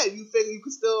 Expectations. Was in your head. You figure you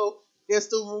could there's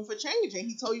still room for change, and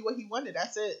he told you what he wanted.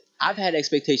 That's it. I've had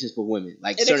expectations for women,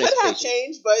 like and certain it could have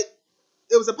changed, but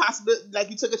it was a possibility. Like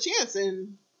you took a chance,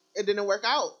 and it didn't work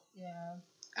out. Yeah.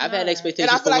 I've had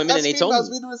expectations for women, and they told me.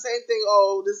 We do the same thing.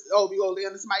 We gonna lay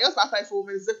under somebody else. But I feel like for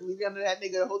women, it's different. We be under that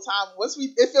nigga the whole time.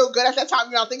 It feel good at that time.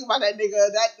 You don't think about that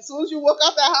nigga. That as soon as you walk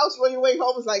out that house, you on your way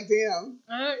home, it's like, damn.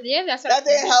 Yeah, that's that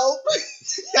didn't help.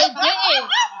 It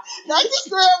didn't. That's the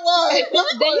square one. They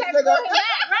had to put him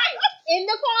back, right? in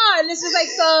the car, and this is like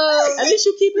so. At least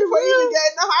you keep it before you even real.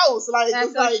 get in the house. Like That's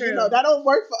it's so like true. that don't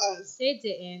work for us. It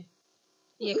didn't.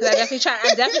 Yeah, because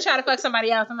I definitely try to fuck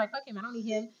somebody else. I'm like, fuck him, I don't need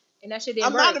him, and that shit didn't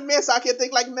I'm work. not a man, so I can't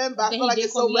think like men, but I Then feel he like did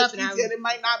it's call so me much up, and easier. And it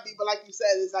might not be, but like you said,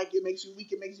 it's like it makes you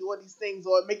weak. It makes you all these things,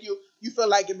 or it make you feel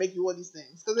like it make you all these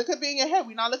things because it could be in your head.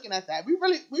 We're not looking at that. We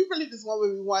really just want what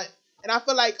we want. And I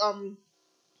feel like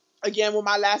again with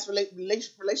my last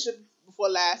relationship before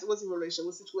last, it wasn't a relationship, it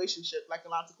was situationship, like a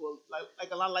lot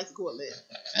like to call it.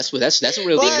 That's a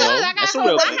real But- thing, though. I got That's a a real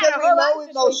whole- thing. I got a whole lot of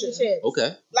Emotion. situationships.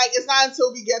 Okay. Like it's not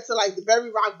until we get to like the very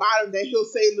rock bottom that he'll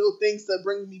say little things to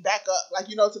bring me back up, like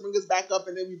to bring us back up,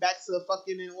 and then we back to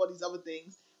fucking and all these other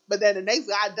things. But then the next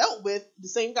guy I dealt with, the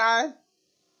same guy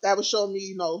that was showing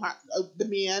me, the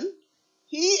man,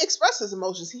 he expressed his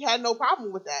emotions. He had no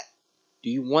problem with that. Do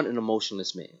you want an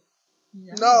emotionless man?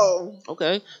 No.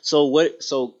 Okay.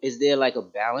 So is there like a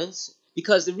balance?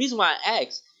 Because the reason why I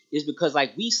ask is because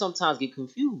like we sometimes get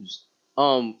confused.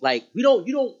 Like you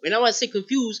don't, and I want to say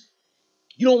confused,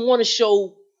 you don't want to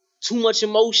show too much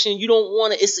emotion. You don't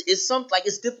want to, it's something like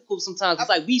it's difficult sometimes. It's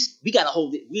like we gotta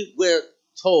hold it. We're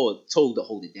told to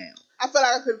hold it down. I feel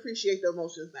like I could appreciate the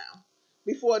emotions now.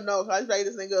 Before, no, I was like,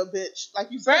 this nigga a bitch. Like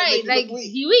you said, Right, make you like look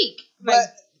weak. you weak. But Like,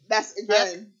 that's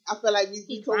again, I feel like we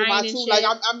He talking about crying and too. shit. Like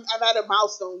I'm at a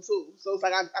milestone too, so it's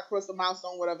like I crossed a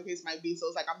milestone, whatever the case might be. So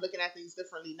it's like I'm looking at things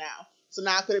differently now. So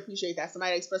now I could appreciate that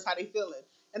somebody express how they feeling.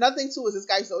 Another thing too is this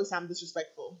guy used to always say I'm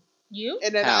disrespectful, you?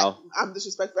 and then How? I'm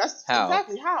disrespectful. That's How?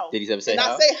 exactly how. Did he ever say and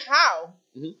how? I say how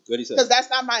Mm-hmm. What did he say? because that's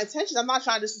not my intention. I'm not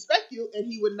trying to disrespect you, and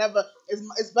he would never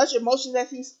as much emotion as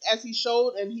he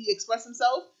showed and he expressed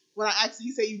himself. When I asked,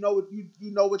 he said, "You know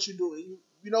what you're doing.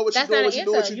 You know what That's you're not doing.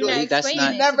 an What you're answer. doing. You're not That's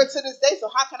explaining He it. never to this day. So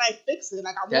how can I fix it?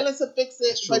 Like I'm willing to fix it,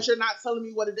 that's true. but you're not telling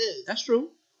me what it is. That's true.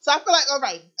 So I feel like all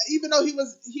right, even though he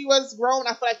was grown,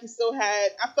 I feel like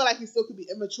I feel like he still could be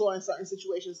immature in certain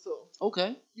situations too.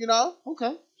 Okay.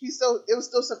 Okay. It was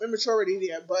still some immaturity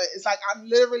there, but it's like I'm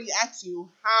literally asking you,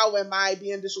 how am I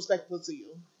being disrespectful to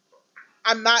you?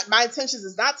 I'm not. My intentions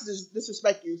is not to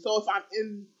disrespect you. So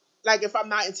if I'm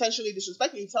not intentionally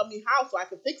disrespecting you, tell me how so I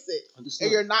can fix it. Understood.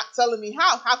 And you're not telling me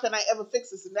how. How can I ever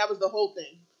fix this? And that was the whole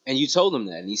thing. And you told him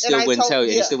that, and he still wouldn't tell you.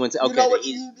 And he still wouldn't tell. Okay,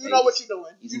 you know what you're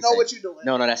doing. You know what you're doing.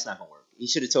 No, that's not gonna work. He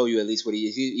should have told you at least what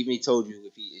he told you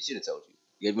if he should have told you.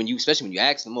 Yeah, especially when you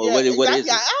asked him, what is it?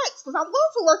 I asked because I'm going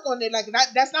to work on it. Like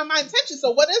that's not my intention. So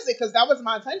what is it? Because that wasn't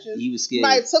my intention. He was scared. You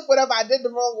might have took whatever I did the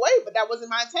wrong way, but that wasn't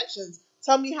my intentions.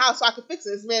 Tell me how so I can fix it.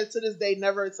 This man to this day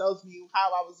never tells me how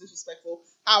I was disrespectful,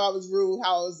 how I was rude,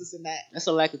 how I was this and that. That's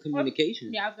a lack of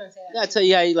communication. Yeah, I was gonna say that. I gotta tell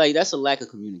you how that's a lack of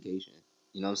communication.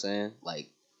 You know what I'm saying? Like,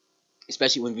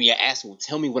 especially when we are asking, well,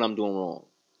 tell me what I'm doing wrong.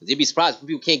 Because you'd be surprised if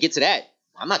people can't get to that.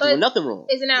 I'm not doing nothing wrong.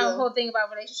 Isn't that a whole thing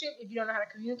about relationship? If you don't know how to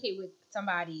communicate with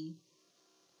somebody,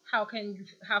 how can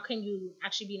you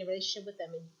actually be in a relationship with them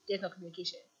if there's no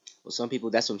communication? Well, some people,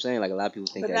 that's what I'm saying. Like, a lot of people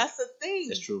think that's the thing.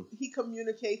 That's true. He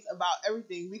communicates about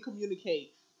everything. We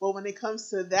communicate. But when it comes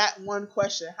to that one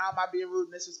question, how am I being rude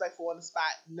and disrespectful on the spot?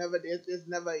 There's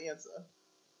never an answer.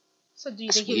 So do you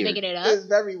That's think he's weird. making it up? It's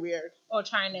very weird. Or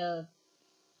trying to...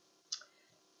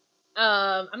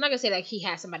 I'm not going to say, like, he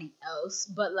has somebody else,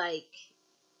 but, like,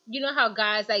 you know how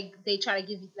guys, like, they try to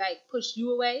give you, like, push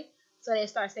you away? So they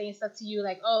start saying stuff to you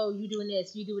like, oh, you doing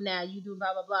this, you doing that, you doing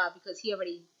blah, blah, blah, because he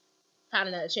already found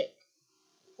another chick.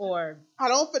 Or I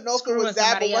don't know if it was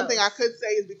that, but one thing I else. could say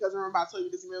is because remember I told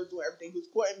you this man was doing everything. He was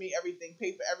courting me, everything,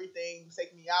 paid for everything, he was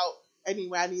taking me out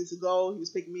anywhere I needed to go. He was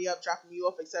picking me up, dropping me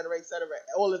off, etc., etc.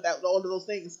 All of that, all of those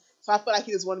things. So I feel like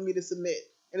he just wanted me to submit.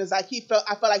 And it's like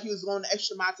I felt like he was going the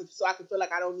extra mile so I could feel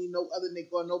like I don't need no other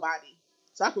nigga or nobody.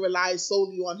 So I could rely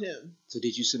solely on him. So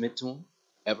did you submit to him?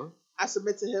 Ever? I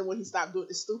submit to him when he stopped doing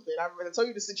this stupid. I told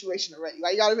you the situation already.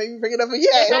 Why you gotta make me bring it up again?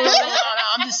 No,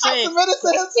 I'm just saying. I submitted to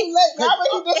him too late. Now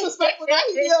when he disrespectful, now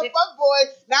he be a fuckboy.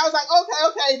 Now it's like,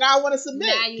 okay, now I want to submit.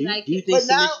 Now you like it.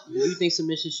 Do you think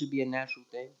submission should be a natural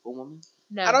thing for women?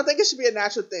 No. I don't think it should be a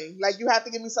natural thing. Like you have to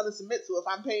give me something to submit to. If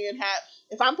I'm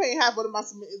paying half, what am I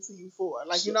submitting to you for?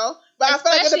 Like you know. But I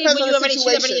feel like it depends on the situation. She's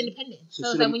already independent.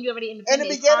 So it's like when you're already independent. In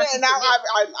the beginning, and now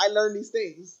I learned these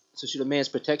things. So should a man's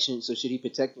protection? So should he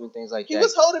protect you and things like that? He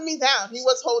was holding me down. He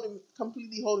was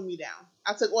completely holding me down.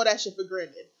 I took all that shit for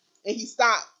granted, and he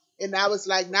stopped. And now it's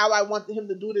like now I want him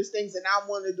to do these things, and now I'm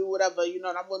wanting to do whatever, and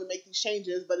I'm going to make these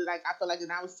changes. But I feel like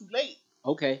now it's too late.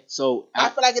 Okay, so I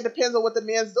feel like it depends on what the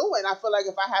man's doing. I feel like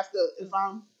if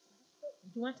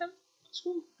you want some?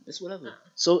 It's whatever.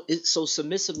 So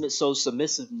submissiveness. So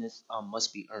submissiveness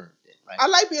must be earned, then, right? I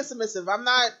like being submissive. I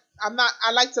like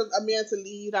a man to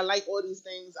lead. I like all these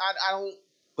things. I don't.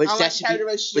 But I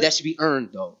that should be earned,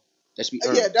 though. That should be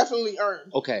earned. Yeah, definitely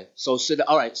earned. Okay, so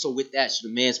all right. So with that, should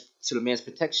the man's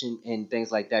protection and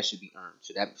things like that should be earned?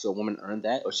 Should a woman earn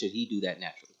that, or should he do that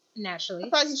naturally? Naturally. I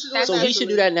thought he should do it So naturally. he should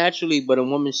do that naturally, but a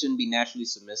woman shouldn't be naturally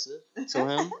submissive to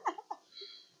him.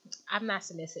 I'm not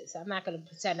submissive, so I'm not gonna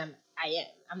pretend I am.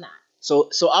 I'm not. So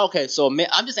okay. So a man,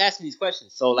 I'm just asking these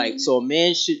questions. So so a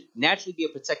man should naturally be a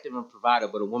protective and provider,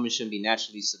 but a woman shouldn't be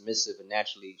naturally submissive and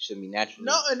shouldn't be naturally.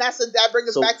 No, and that brings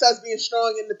us back to us being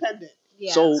strong, independent.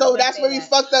 Yeah. So that's where we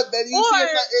fucked up. That you see,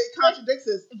 it contradicts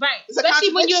us. Right.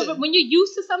 Especially when you're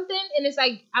used to something, and it's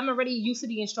like I'm already used to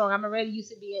being strong. I'm already used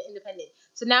to being independent.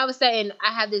 So now all of a sudden,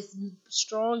 I have this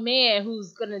strong man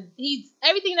he's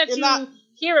everything that you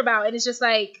hear about, and it's just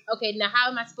like, okay, now how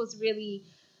am I supposed to really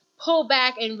pull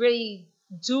back and really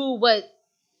do what?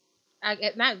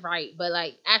 Not right, but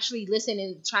like actually listen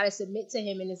and try to submit to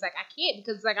him, and it's like I can't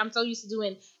because like I'm so used to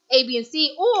doing A, B, and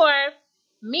C, or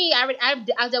me,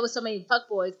 I've dealt with so many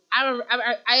fuckboys.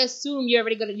 I assume you're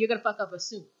gonna fuck up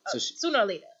sooner or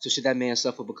later. So should that man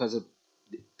suffer because of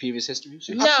previous history?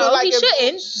 No, he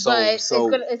shouldn't. But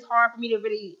it's hard for me to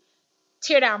really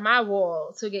tear down my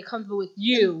wall to get comfortable with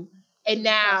you, and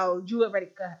now you already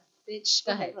go ahead, bitch.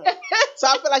 Go ahead. So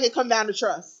I feel like it come down to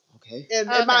trust. Okay. And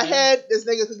in my head, this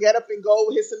nigga could get up and go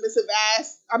with his submissive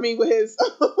ass. I mean, with his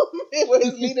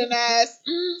leading ass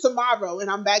tomorrow,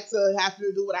 and I'm back to having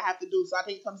to do what I have to do. So I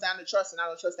think it comes down to trust, and I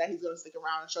don't trust that he's gonna stick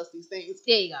around and trust these things.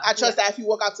 There you go. I trust that if you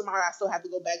walk out tomorrow, I still have to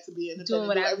go back to being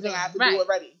independent, do everything I have to do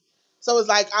already. So it's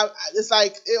like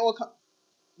it all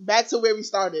back to where we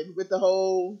started with the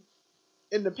whole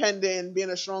independent,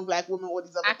 being a strong black woman, all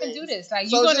these other things. I can do this.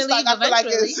 Like you're gonna leave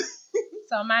eventually,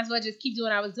 so I might as well just keep doing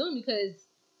what I was doing because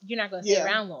you're not gonna stay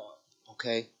around long.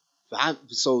 Okay.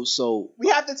 So we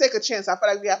have to take a chance. I feel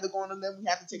like we have to go on a limb. We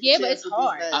have to take a chance. Yeah, but it's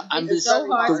hard. It's so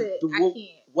hard I can't.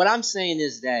 What I'm saying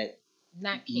is that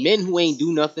men who ain't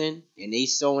do nothing and they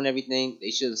sowing everything, they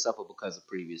shouldn't suffer because of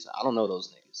previous. I don't know those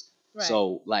niggas. Right.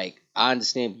 So like I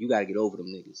understand you gotta get over them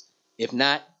niggas. If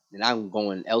not, then I'm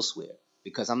going elsewhere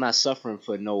because I'm not suffering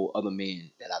for no other man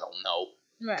that I don't know.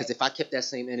 Right. Because if I kept that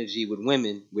same energy with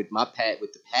women, with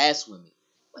the past women,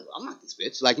 like I'm not this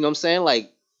bitch. Like you know what I'm saying?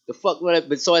 Like the fuck whatever.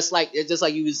 But so it's just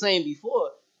like you were saying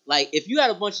before. Like if you had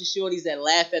a bunch of shorties that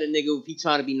laugh at a nigga if he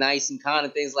trying to be nice and kind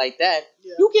and things like that,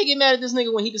 you can't get mad at this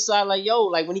nigga when he decide like yo,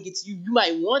 like when he gets you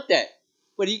might want that.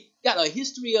 But he got a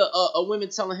history of women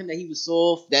telling him that he was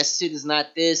soft. That shit is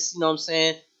not this. You know what I'm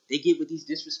saying? They get with these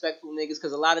disrespectful niggas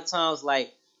because a lot of times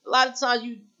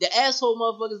you the asshole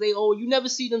motherfuckers you never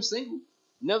see them single.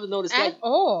 Never noticed at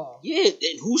all. Yeah,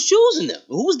 and who's choosing them?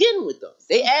 Who's getting with them?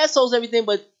 They assholes, everything,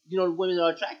 but the women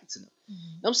are attracted to them. Mm-hmm. You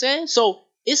know what I'm saying? So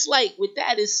it's like with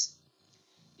that, it's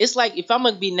like if I'm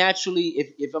gonna be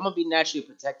naturally, if I'm gonna be naturally a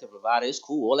protective provider, it's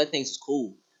cool. All that things is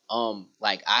cool.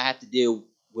 Like I have to deal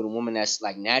with a woman that's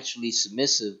like naturally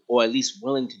submissive or at least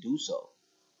willing to do so.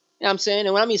 You know what I'm saying?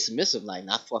 And when I mean submissive, like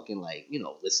not fucking like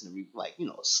listen to me like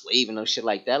a slave and no shit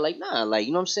like that. Like nah, like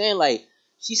you know what I'm saying? Like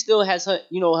she still has her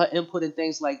her input and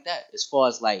things like that. As far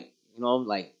as like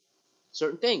like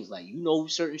certain things, like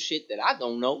certain shit that I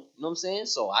don't know. You know what I'm saying?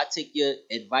 So I take your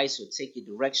advice or take your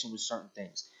direction with certain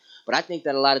things. But I think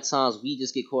that a lot of times we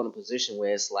just get caught in a position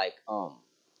where it's like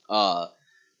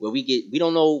where we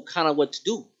don't know kind of what to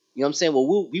do. You know what I'm saying?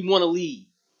 Well, we want to lead,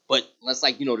 but let's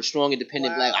like the strong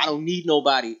independent black. I don't need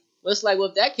nobody. Well, it's like, well,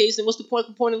 if that case, then what's the point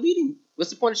of leading? What's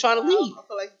the point of trying to lead? I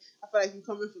feel like you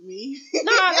coming for me.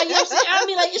 Nah, like you know what I'm saying? I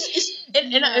mean, like it's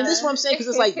and this is what I'm saying because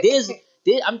it's like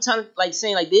I'm trying to like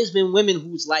saying like there's been women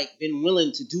who's like been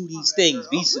willing to do these things,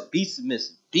 be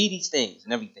submissive, be these things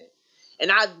and everything,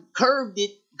 and I curved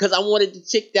it because I wanted the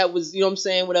chick that was what I'm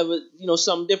saying, whatever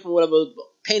something different, whatever,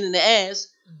 pain in the ass,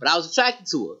 but I was attracted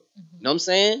to her. You know what I'm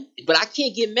saying? But I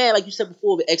can't get mad like you said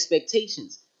before with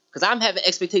expectations because I'm having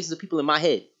expectations of people in my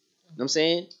head. You know what I'm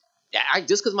saying?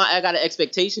 Just because I got an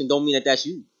expectation don't mean that that's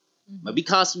you. Mm-hmm. But be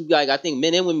constantly like I think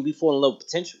men and women be falling in love with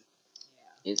potential.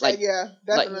 Yeah. It's like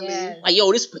definitely. Like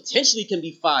yo, this potentially can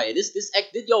be fire. This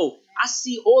I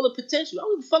see all the potential. I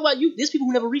don't give a fuck about you. There's people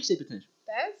who never reach their potential.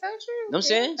 That's so true. You know what I'm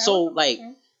saying? So like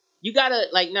you gotta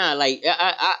like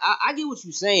I get what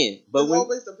you're saying, but there's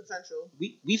always the potential.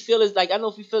 We feel it's like I know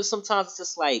if we feel sometimes it's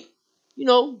just like you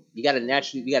gotta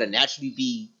naturally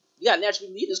be. You gotta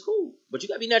naturally lead, it's cool. But you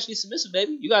gotta be naturally submissive,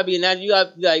 baby. You gotta be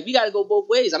we gotta go both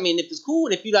ways. I mean, if it's cool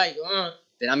and if you like,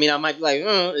 then I mean I might be like,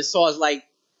 as far as like,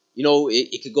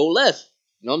 it could go left.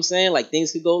 You know what I'm saying? Like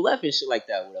things could go left and shit like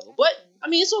that, whatever. But I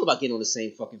mean it's all about getting on the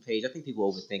same fucking page. I think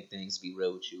people overthink things, to be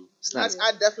real with you. It's not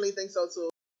I definitely think so too.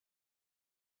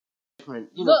 Different,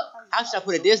 how should I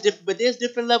put it? There's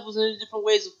different levels and different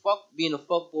ways of being a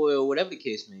fuckboy or whatever the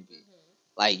case may be.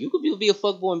 like you could be a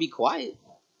fuckboy and be quiet.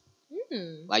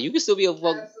 Like you can still be a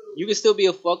fuck. Absolutely. You can still be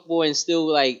a fuckboy and still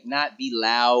like not be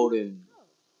loud and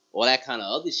all that kind of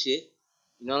other shit.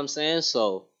 You know what I'm saying?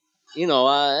 So, you know,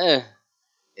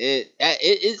 that's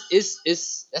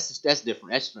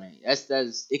different. That's strange.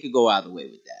 That's it could go either way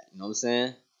with that. You know what I'm saying?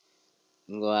 It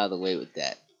can go either way with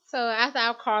that. So after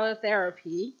our Carla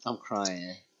therapy, I'm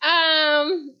crying.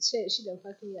 shit, she done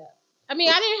fucked me up. I mean,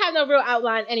 I didn't have no real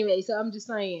outline anyway, so I'm just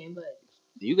saying, but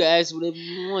You can ask whatever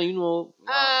you want. You know.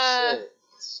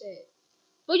 shit.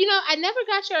 Well, you know, I never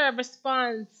got your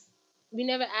response. You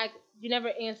never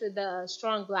answered the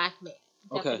strong black man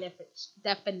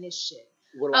definition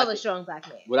of a strong black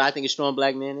man. What I think a strong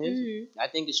black man is? Mm-hmm. I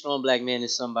think a strong black man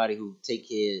is somebody who take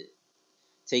care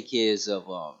of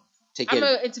I'm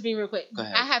gonna intervene real quick. Go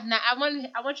ahead. I have not. I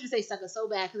want you to say sucker so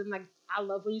bad because I'm like, I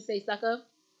love when you say sucker.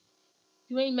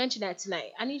 You ain't mentioned that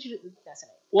tonight. I need you to. That's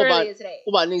right. Earlier today.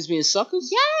 What about niggas being suckers?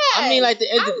 Yeah. I mean, like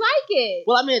I like it.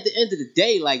 Well, I mean, at the end of the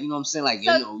day, like you know what I'm saying, like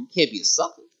so, you can't be a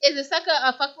sucker. Is a sucker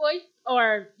a fuckboy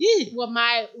or yeah?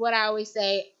 What I always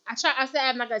say. I said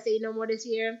I'm not gonna say it no more this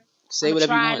year. Say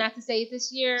whatever you want. Try not to say it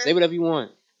this year. Say whatever you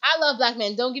want. I love black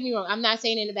men. Don't get me wrong. I'm not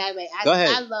saying it in a bad way. Go ahead.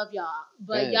 I love y'all,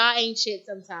 but y'all ain't shit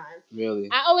sometimes. Really?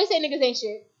 I always say niggas ain't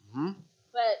shit. Mm-hmm.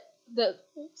 But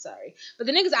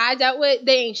the niggas I dealt with,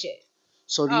 they ain't shit.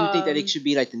 So do you think that it should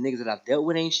be like the niggas that I've dealt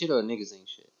with ain't shit or niggas ain't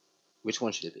shit? Which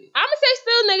one should it be? I'm gonna say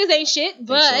still niggas ain't shit,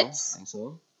 but think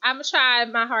so? I'm gonna try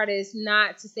my hardest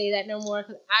not to say that no more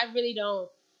because I really don't.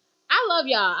 I love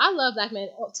y'all. I love black men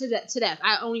to death.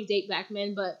 I only date black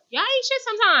men, but y'all ain't shit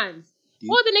sometimes.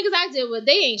 Or the niggas I deal with,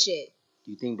 they ain't shit.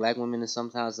 Do you think black women is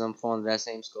sometimes fall into that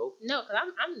same scope? No, because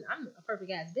I'm a perfect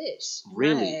ass bitch.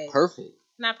 Really? Perfect?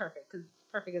 Not perfect, because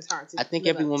perfect is hard to I think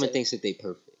every woman thinks that they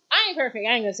perfect. I ain't perfect.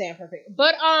 I ain't gonna say I'm perfect.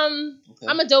 But okay.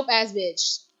 I'm a dope ass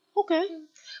bitch. Okay.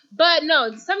 But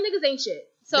no, some niggas ain't shit.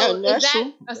 So is that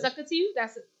true. A sucker to you?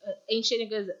 That's ain't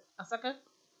shit niggas a sucker?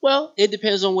 Well, it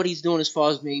depends on what he's doing as far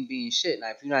as being shit.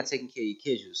 Now, if you're not taking care of your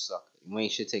kids, you're a sucker. You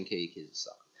ain't shit taking care of your kids, you're a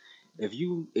sucker.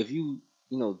 If you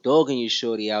dogging your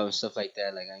shorty out and stuff like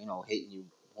that, like hitting your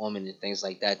woman and things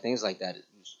like that, you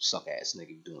suck ass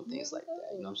nigga doing things like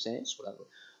that. You know what I'm saying? It's whatever.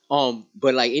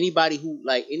 But like anybody who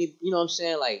like you know what I'm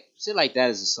saying, like shit like that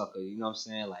is a sucker. You know what I'm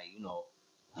saying? Like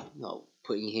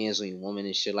putting your hands on your woman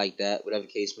and shit like that, whatever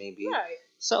the case may be. Right.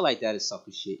 Stuff like that is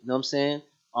sucker shit. You know what I'm saying?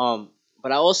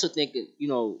 But I also think that,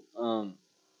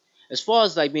 as far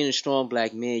as like being a strong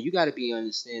black man, you gotta be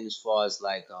understanding as far as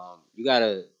like you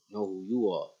gotta know who you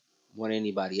are more than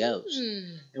anybody else.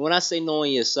 And when I say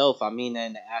knowing yourself, I mean that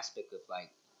in the aspect of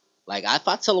like if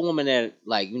I tell a woman that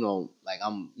like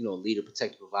I'm leader,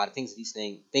 protector, provider, things of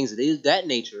that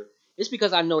nature, it's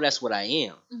because I know that's what I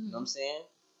am. You know what I'm saying?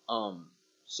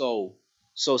 So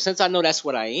since I know that's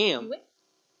what I am,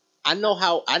 I know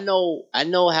how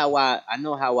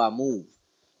I move.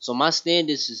 So my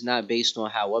standards is not based on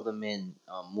how other men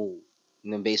move,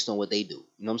 and then based on what they do. You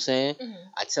know what I'm saying?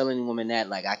 I tell any woman that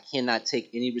like I cannot take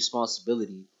any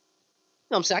responsibility. You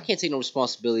know what I'm saying? I can't take no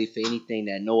responsibility for anything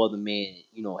that no other man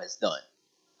has done.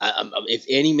 If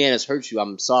any man has hurt you,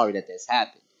 I'm sorry that that's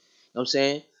happened. You know what I'm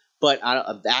saying? But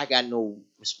I got no.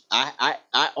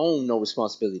 I own no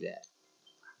responsibility to that.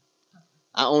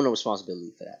 I own no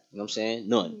responsibility for that. You know what I'm saying?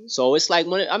 None. So it's like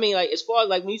as far as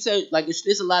like when you say like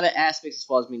there's a lot of aspects as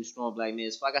far as being a strong black man.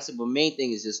 It's like I said, the main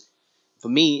thing is just for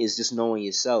me is just knowing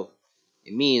yourself.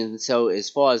 And so as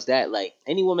far as that, like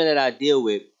any woman that I deal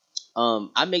with,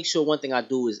 I make sure one thing I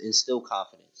do is instill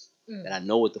confidence that I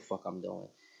know what the fuck I'm doing,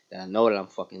 that I know that I'm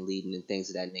fucking leading and things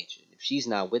of that nature. If she's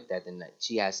not with that, then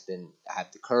I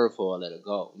have to curve her or let her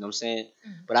go. You know what I'm saying?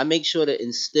 But I make sure to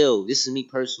instill, this is me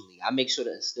personally, I make sure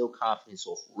to instill confidence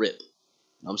off rip. You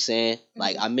know what I'm saying?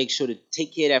 Like I make sure to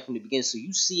take care of that from the beginning so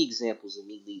you see examples of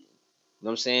me leading. You know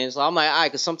what I'm saying? So I'm like, all right,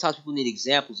 because sometimes people need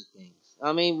examples of things.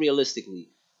 I mean, realistically,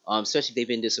 especially if they've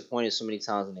been disappointed so many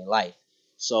times in their life.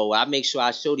 So I make sure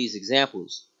I show these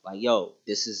examples. Like, yo,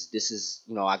 this is,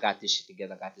 I got this shit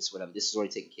together. I got this, whatever. This is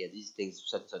already taken care of. These things,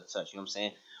 such. You know what I'm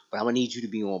saying? But I'm going to need you to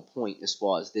be on point as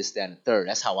far as this, that, and the third.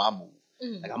 That's how I move.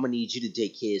 Like, I'm going to need you to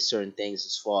take care of certain things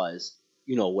as far as,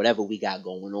 whatever we got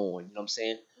going on. You know what I'm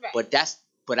saying? Right.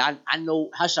 But I know,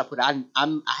 how should I put it? I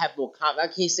have more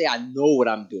confidence. I can't say I know what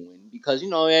I'm doing because,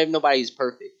 nobody's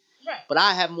perfect. Right. But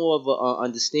I have more of an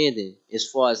understanding as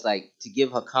far as, like, to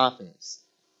give her confidence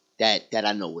that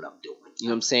I know what I'm doing. You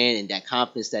know what I'm saying? And that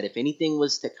confidence that if anything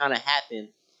was to kind of happen,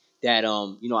 that,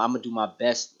 I'm going to do my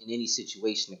best in any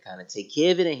situation to kind of take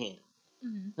care of it and handle it. You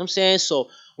know what I'm saying? So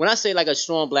when I say, like, a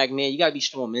strong black man, you got to be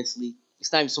strong mentally.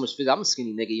 It's not even so much physical. I'm a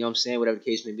skinny nigga, you know what I'm saying? Whatever the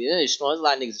case may be. Strong. There's a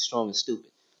lot of niggas are strong and stupid.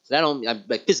 So that don't I'm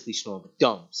like physically strong, but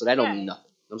dumb. So that don't mean nothing.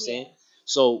 You know what I'm saying?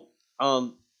 So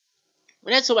when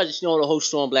I talk about just, the whole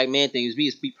strong black man thing, is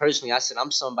me personally. I said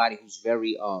I'm somebody who's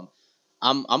very I'm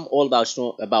all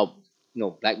about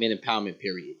black men empowerment.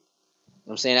 Period. You know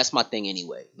what I'm saying? That's my thing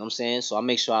anyway. You know what I'm saying? So I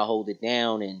make sure I hold it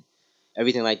down and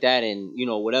everything like that, and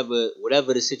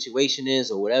whatever the situation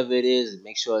is or whatever it is,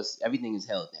 make sure everything is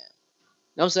held down.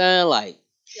 You know what I'm saying? Like,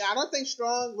 yeah, I don't think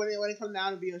strong when it comes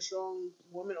down to being a strong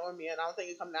woman or man. I don't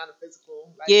think it comes down to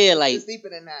physical. It's deeper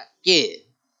than that. Yeah.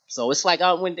 So it's like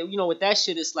with that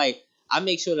shit, it's like I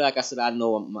make sure that, like I said, I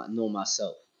know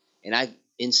myself, and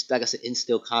like I said,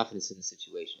 instill confidence in the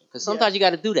situation. Because sometimes you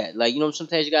got to do that. Like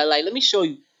sometimes you got to let me show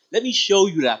you that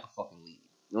I can fucking lead.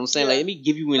 You know what I'm saying? Like, let me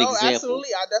give you an example.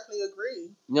 Absolutely, I definitely agree.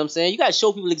 You know what I'm saying? You got to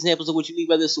show people examples of what you lead,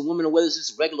 whether it's a woman or whether it's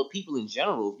just regular people in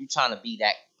general. If you're trying to be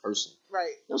that person, right?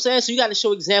 You know what I'm saying? So you got to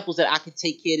show examples that I can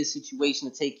take care of the situation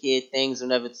and take care of things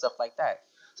and everything, stuff like that.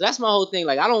 So that's my whole thing.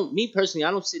 Like, I don't sit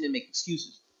there and make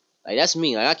excuses. Like, that's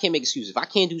me. Like, I can't make excuses. If I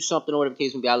can't do something or whatever the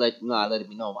case may be, I let it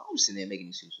be known. I'm sitting there making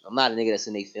excuses. I'm not a nigga that's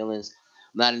in their feelings.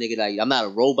 I'm not a nigga I'm not a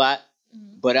robot.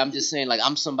 Mm-hmm. But I'm just saying, like,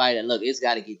 I'm somebody that, look, it's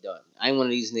got to get done. I ain't one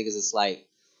of these niggas that's like,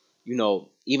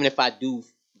 even if I do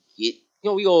get,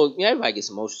 everybody gets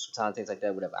emotional sometimes, things like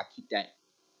that, whatever. I keep that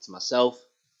to myself,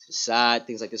 to the side,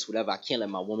 things like this, whatever. I can't let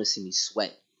my woman see me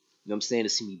sweat. You know what I'm saying? To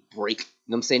see me break. You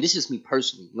know what I'm saying? This is just me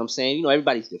personally. You know what I'm saying?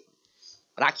 Everybody's different.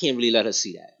 But I can't really let her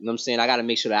see that. You know what I'm saying? I got to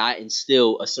make sure that I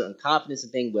instill a certain confidence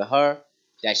and thing with her,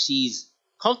 that she's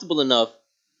comfortable enough,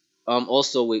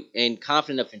 and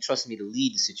confident enough and trusting me to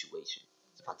lead the situation.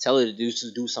 If I tell her to do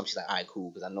something, she's like, all right,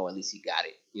 cool, because I know at least he got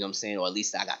it. You know what I'm saying? Or at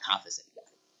least I got confidence that he got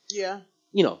it.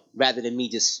 Yeah. Rather than me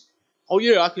just, I'm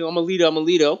a leader.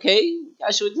 Okay, you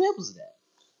gotta show examples of that.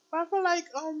 But I feel like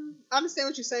I understand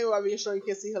what you're saying about being strong. You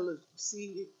can't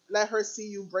let her see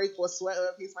you break or sweat or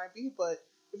whatever the case might be. But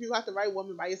if you got the right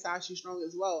woman by your side, she's strong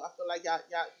as well. I feel like y'all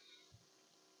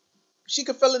she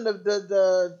could fill in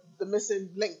the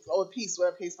missing link or piece,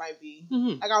 whatever the case might be.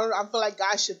 Mm-hmm. Like I feel like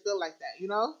guys should feel like that,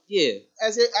 Yeah.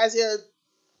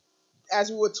 As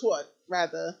we were taught,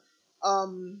 rather.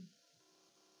 The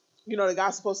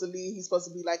guy's supposed to lead. He's supposed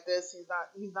to be like this.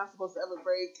 He's not supposed to ever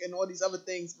break and all these other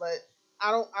things. But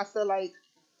I feel like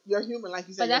you're human, like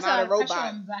you said. You're not a robot. Pressure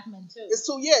on black men too.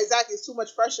 Exactly. It's too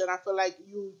much pressure, and I feel like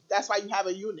that's why you have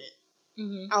a unit.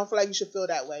 Mm-hmm. I don't feel like you should feel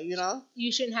that way.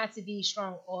 You shouldn't have to be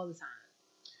strong all the time.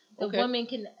 The woman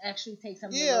can actually take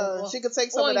some. Yeah, she could take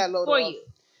some of that load for off. You.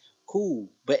 Cool,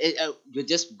 but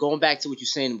just going back to what you're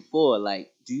saying before,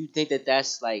 like, do you think that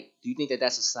that's a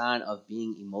sign of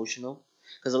being emotional?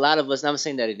 Because a lot of us, I'm not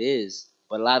saying that it is,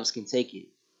 but a lot of us can take it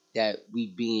that we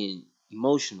being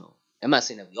emotional. I'm not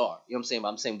saying that we are, you know what I'm saying, but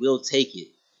I'm saying we'll take it.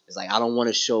 It's like I don't want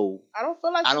to show. I don't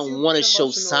feel like I don't want to show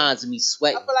signs of me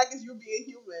sweating. I feel like it's you being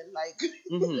human, like.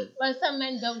 Mm-hmm. But some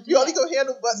men don't. You only can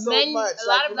handle but so much. A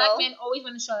lot of black men always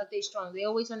want to show that they're strong. They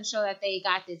always want to show that they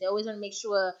got this. They always want to make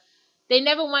sure. They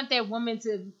never want their woman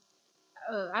to.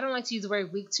 I don't like to use the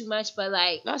word weak too much, but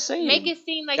like make it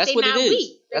seem like they're not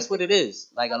weak. That's what it is.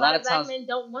 Like a lot of times, black men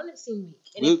don't want to seem weak.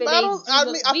 And I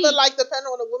feel like depending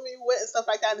on the woman you with and stuff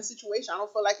like that in the situation, I don't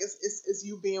feel like it's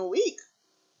you being weak.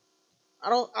 I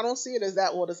don't see it as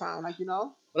that all the time,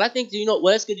 Well, I think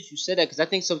that's good that you said that, because I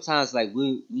think sometimes like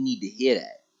we need to hear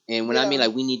that, and when I mean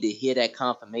like we need to hear that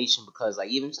confirmation, because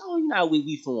like even we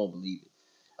still won't believe it.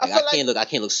 Like, I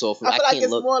can't look soft. I feel like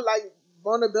it's more like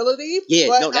vulnerability. Yeah,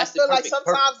 but no, that's I feel like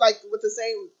sometimes like with the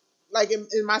same like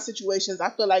in my situations,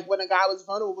 I feel like when a guy was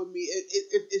vulnerable with me,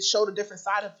 it showed a different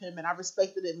side of him, and I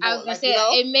respected it more. I was gonna say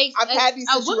it makes. I've had these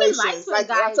situations. Like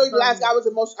I told you, last guy was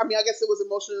emotional. I mean, I guess it was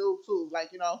emotional too.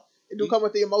 Like it do come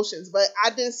with the emotions, but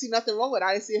I didn't see nothing wrong with it.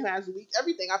 I didn't see him as weak.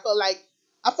 Everything. I felt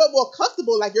more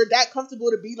comfortable. Like you're that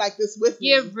comfortable to be like this with me.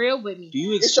 You're real with me. Do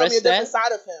you express that? It showed me a different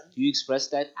side of him. Do you express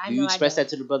that? Do you express that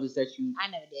to the brothers that you? I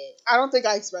never did. I don't think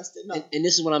I expressed it. No. And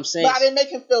this is what I'm saying. But I didn't make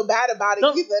him feel bad about it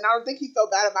either, and I don't think he felt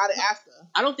bad about it after.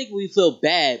 I don't think we feel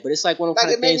bad, but it's like one of those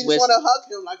kind of things where it made me just want to hug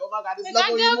him. Like, oh my god, this love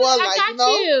you more.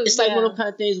 It's like one of those kind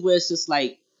of things where it's just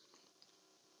like.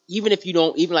 Even if you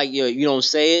don't, you don't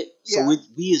say it, so we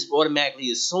just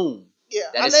automatically assume. Yeah,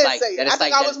 that I it's didn't like, say it. I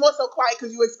think I was more so quiet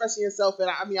because you were expressing yourself,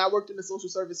 and I worked in the social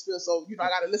service field, so I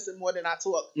got to listen more than I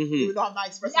talk, even though I'm not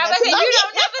expressing. You don't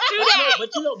never do that.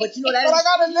 but that. But I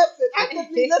gotta listen. I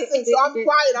actively listen, so I'm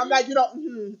quiet. I'm like,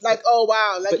 like, oh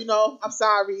wow, like I'm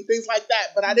sorry, things like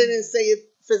that. But I didn't say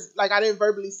it, like I didn't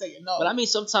verbally say it. No. But I mean,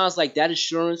 sometimes like that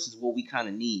assurance is what we kind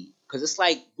of need. Because it's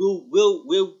like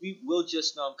we'll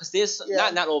just because there's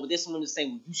not all, but there's someone that's saying,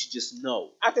 well, you should just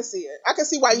know. I can see it. I can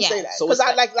see why you say that. So because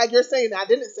I like you're saying that I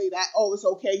didn't say that. Oh, it's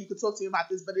okay. You can talk to me about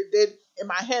this, but it did in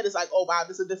my head. It's like, oh wow,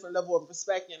 there's a different level of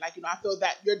respect, and like I feel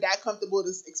that you're that comfortable to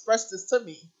express this to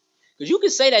me. Because you can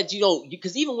say that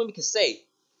because even women can say,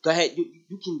 go ahead,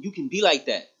 you can be like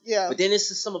that. Yeah. But then it's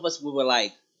just some of us we were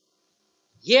like,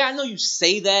 yeah, I know you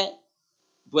say that,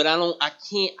 but I don't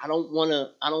want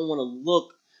to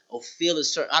look or feel a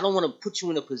certain. I don't want to put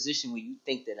you in a position where you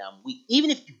think that I'm weak,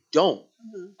 even if you don't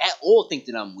at all think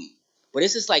that I'm weak. But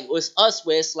it's just like it's us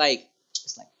where it's like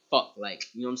fuck, like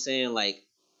you know what I'm saying, like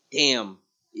damn,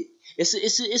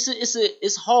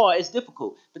 it's hard, it's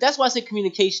difficult. But that's why I say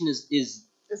communication is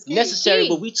necessary.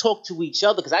 But we talk to each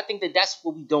other because I think that's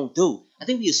what we don't do. I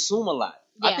think we assume a lot.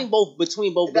 Yeah. I think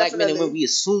between both black men and women, we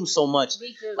assume so much.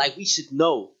 Like we should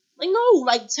know. Like no,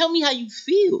 like tell me how you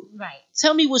feel. Right.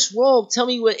 Tell me what's wrong. Tell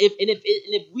me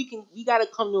if we gotta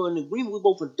come to an agreement. We're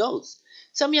both adults.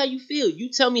 Tell me how you feel. You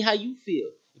tell me how you feel.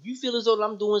 If you feel as though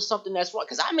I'm doing something that's wrong,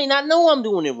 because I may not know I'm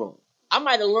doing it wrong. I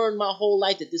might have learned my whole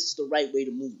life that this is the right way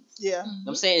to move. Yeah. You know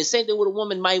what I'm saying? And same thing with a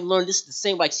woman might learn this is the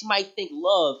same. Like she might think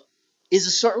love is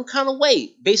a certain kind of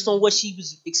way based on what she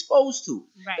was exposed to.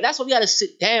 Right. But that's why we gotta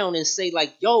sit down and say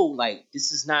like, yo, like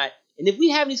this is not. And if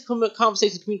we have these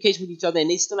conversations, communication with each other, and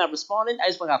they still not responding, I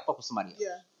just want to fuck with somebody else.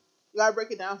 Yeah, you gotta break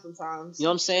it down sometimes. You know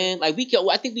what I'm saying? Like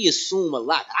I think we assume a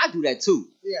lot. I do that too.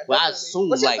 Yeah, but I assume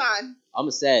what's your like sign? I'm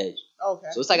a Sag. Okay.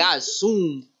 So it's like I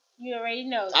assume. You already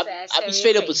know. I be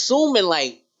straight up assuming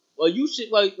like, well, you should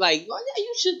like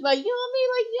you should like, you know what I mean?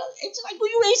 Like, you know, it's like, well,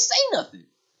 you ain't say nothing.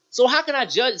 So how can I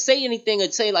say anything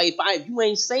and say like if you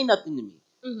ain't say nothing to me?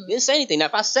 You didn't say anything. Now,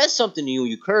 if I said something to you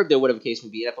and you curbed it, whatever the case may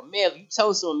be, if a man, if you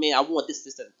telling some man, I want this,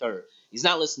 and the third, he's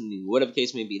not listening to you, whatever the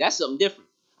case may be, that's something different.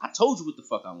 I told you what the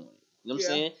fuck I wanted. You know what I'm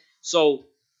saying? So,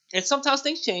 and sometimes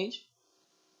things change,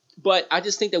 but I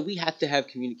just think that we have to have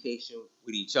communication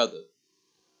with each other.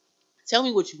 Tell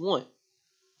me what you want.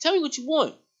 Tell me what you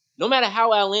want. No matter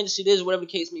how outlandish it is, whatever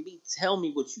the case may be, tell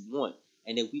me what you want.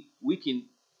 And then we can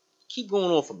keep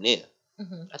going on from there.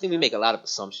 I think we make a lot of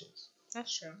assumptions.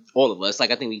 That's true. All of us.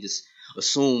 Like, I think we just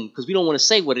assume, because we don't want to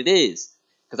say what it is.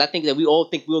 Because I think that we all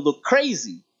think we'll look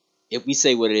crazy if we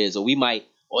say what it is. Or we might,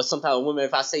 or sometimes a woman,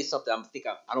 if I say something,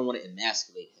 I don't want to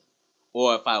emasculate him.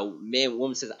 Or if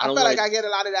woman says, I don't want to. I feel like I get a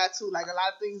lot of that too. Like, a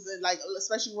lot of things, that, like,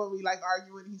 especially when we, like,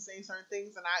 arguing, he's saying certain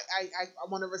things, and I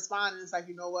want to respond, and it's like,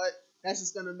 you know what? That's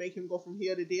just going to make him go from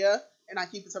here to there. And I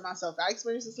keep it to myself. I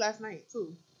experienced this last night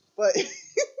too. But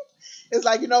it's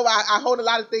like, you know, I hold a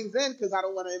lot of things in because I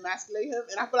don't want to emasculate him.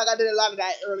 And I feel like I did a lot of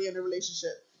that early in the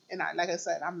relationship. And like I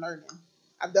said, I'm learning.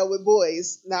 I've dealt with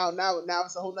boys. Now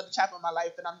it's a whole nother chapter in my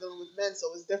life that I'm dealing with men, so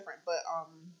it's different. But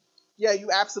yeah,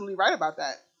 you're absolutely right about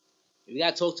that. We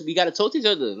gotta talk to each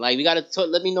other. Like, we gotta talk.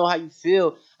 Let me know how you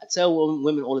feel. I tell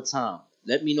women all the time,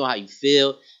 let me know how you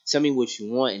feel. Tell me what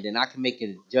you want, and then I can make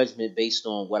a judgment based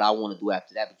on what I want to do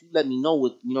after that. But you let me know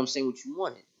what what you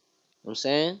wanted. You know what I'm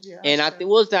saying? Yeah, and I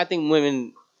think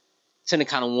women tend to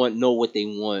kind of know what they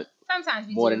want. Sometimes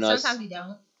we more do. Than us. Sometimes we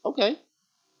don't. Okay.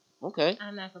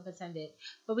 I'm not gonna pretend it,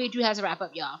 but we do have to wrap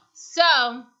up, y'all. So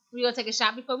we're gonna take a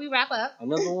shot before we wrap up.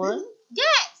 Another one?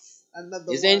 Yes.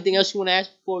 Is there anything else you want to ask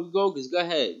before we go? Because go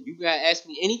ahead. You gotta ask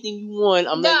me anything you want.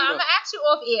 I'm gonna ask you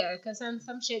off air because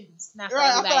some shit's not for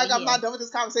everybody. I feel like I'm not done with this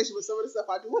conversation with some of the stuff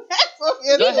I do want to ask off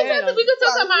air. We can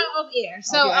talk about off air.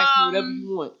 So ask me whatever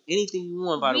you want. Anything you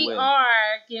want, by the way. We are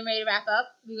getting ready to wrap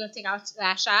up. We're gonna take our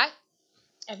last shot.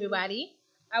 Everybody,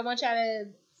 I want y'all to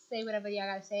say whatever y'all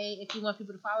gotta say. If you want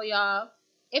people to follow y'all,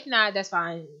 if not, that's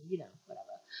fine. You know, whatever.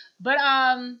 But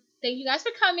thank you guys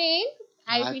for coming.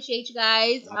 I appreciate you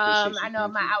guys. I know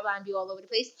my outline be all over the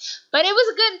place, but it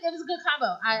was a good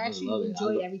combo. I actually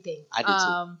enjoyed everything.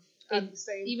 I did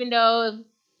too. Even though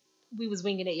we was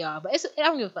winging it, y'all, but I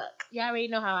don't give a fuck. Y'all already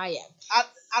know how I am.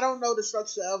 I don't know the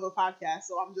structure of a podcast,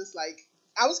 so I'm just like,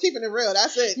 I was keeping it real.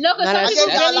 That's it. No, because some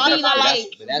people really be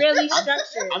like really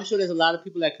structured. I'm sure there's a lot of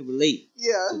people that can relate.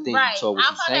 Yeah, to things. Right. Our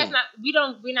podcast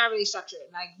we're not really structured.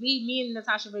 Like me and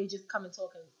Natasha really just come and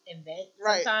talk and invent.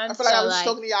 Right. Sometimes. I feel like I was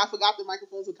talking to y'all. I forgot the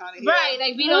microphones were kind of here. Right.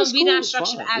 Like we not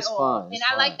structured at all. And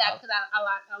I like that because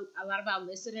a lot of our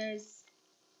listeners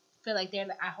feel like they're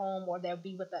at home or they'll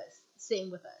be with us,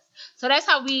 sitting with us. So that's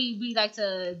how we like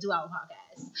to do our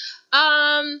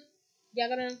podcast. Y'all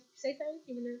gonna say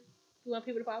something? You want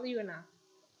people to follow you or not?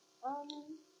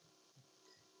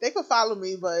 They could follow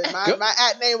me, but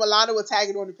my @ name Alana will tag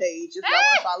it on the page if y'all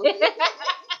want to follow me.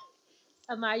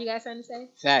 Amar, you got something to say?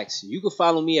 Facts. You can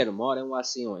follow me at Amar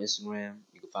NYC on Instagram.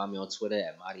 You can follow me on Twitter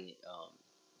at Marty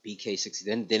BK60.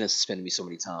 Then they suspended me so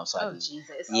many times. So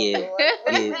Jesus. Yeah.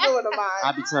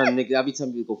 I be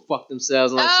telling people go fuck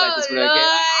themselves and all like this. But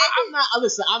I'm not.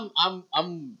 Listen,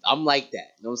 I'm like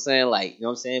that. You know what I'm saying? Like, you know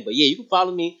what I'm saying? But yeah, you can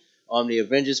follow me on the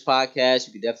Avengers podcast.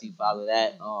 You can definitely follow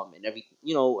that. And every,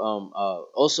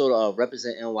 also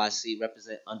represent NYC,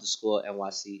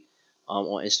 represent_NYC.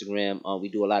 On Instagram, we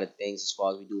do a lot of things as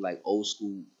far as we do like old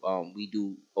school. We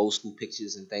do old school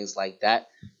pictures and things like that.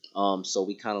 So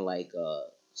we kind of like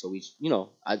so we,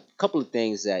 a couple of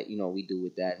things that, we do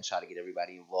with that and try to get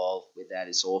everybody involved with that.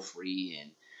 It's all free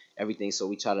and everything. So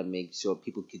we try to make sure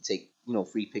people can take,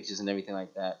 free pictures and everything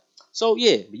like that. So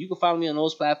yeah, but you can follow me on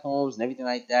those platforms and everything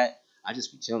like that. I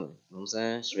just be chilling. You know what I'm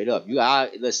saying? Straight up.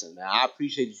 Listen, man, I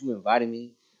appreciate that you invited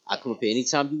me. I come up here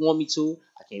anytime you want me to.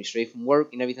 I came straight from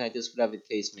work and everything like this, whatever the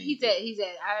case may be. He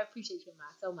said, I appreciate you,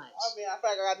 man, so much. I mean, I feel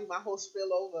like I gotta do my whole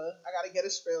spill over. I gotta get a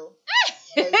spill.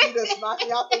 You just knocked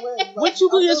me out the wind. What you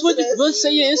do is let's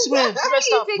say your Instagram. You better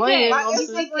stop playing. My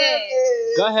Instagram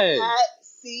is go ahead. At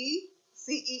CEE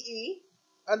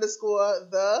 _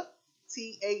 the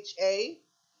THA_God.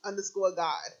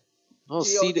 Oh,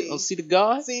 see the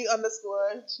God? C _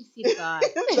 She see the God. the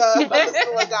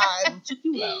 _God. Check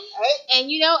you out. And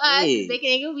you know us, Bacon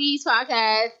Egg and Weeds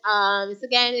podcast.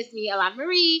 It's me, Alana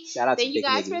Marie. Shout out Thank to you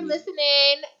guys for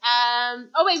listening.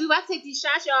 Oh wait, we about to take these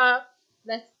shots, y'all.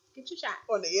 Let's get your shots.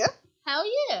 On the air? Hell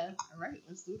yeah. All right,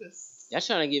 let's do this. Y'all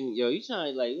trying to give me, you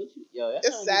trying to like,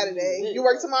 it's Saturday. You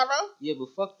work tomorrow? Yeah, but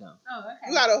fuck them. Oh, okay.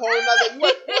 You got a whole nother, you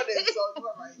work morning, so you all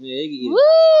right. Yeah, they can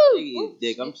get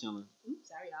dick. I'm chilling. Oops,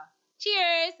 sorry, y'all.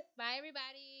 Cheers. Bye,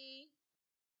 everybody.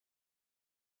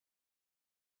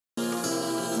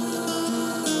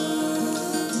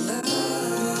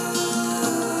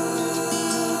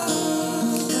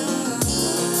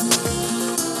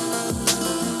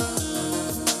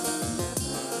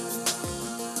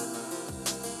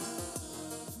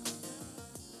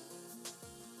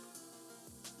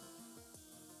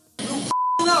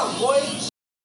 No, boy.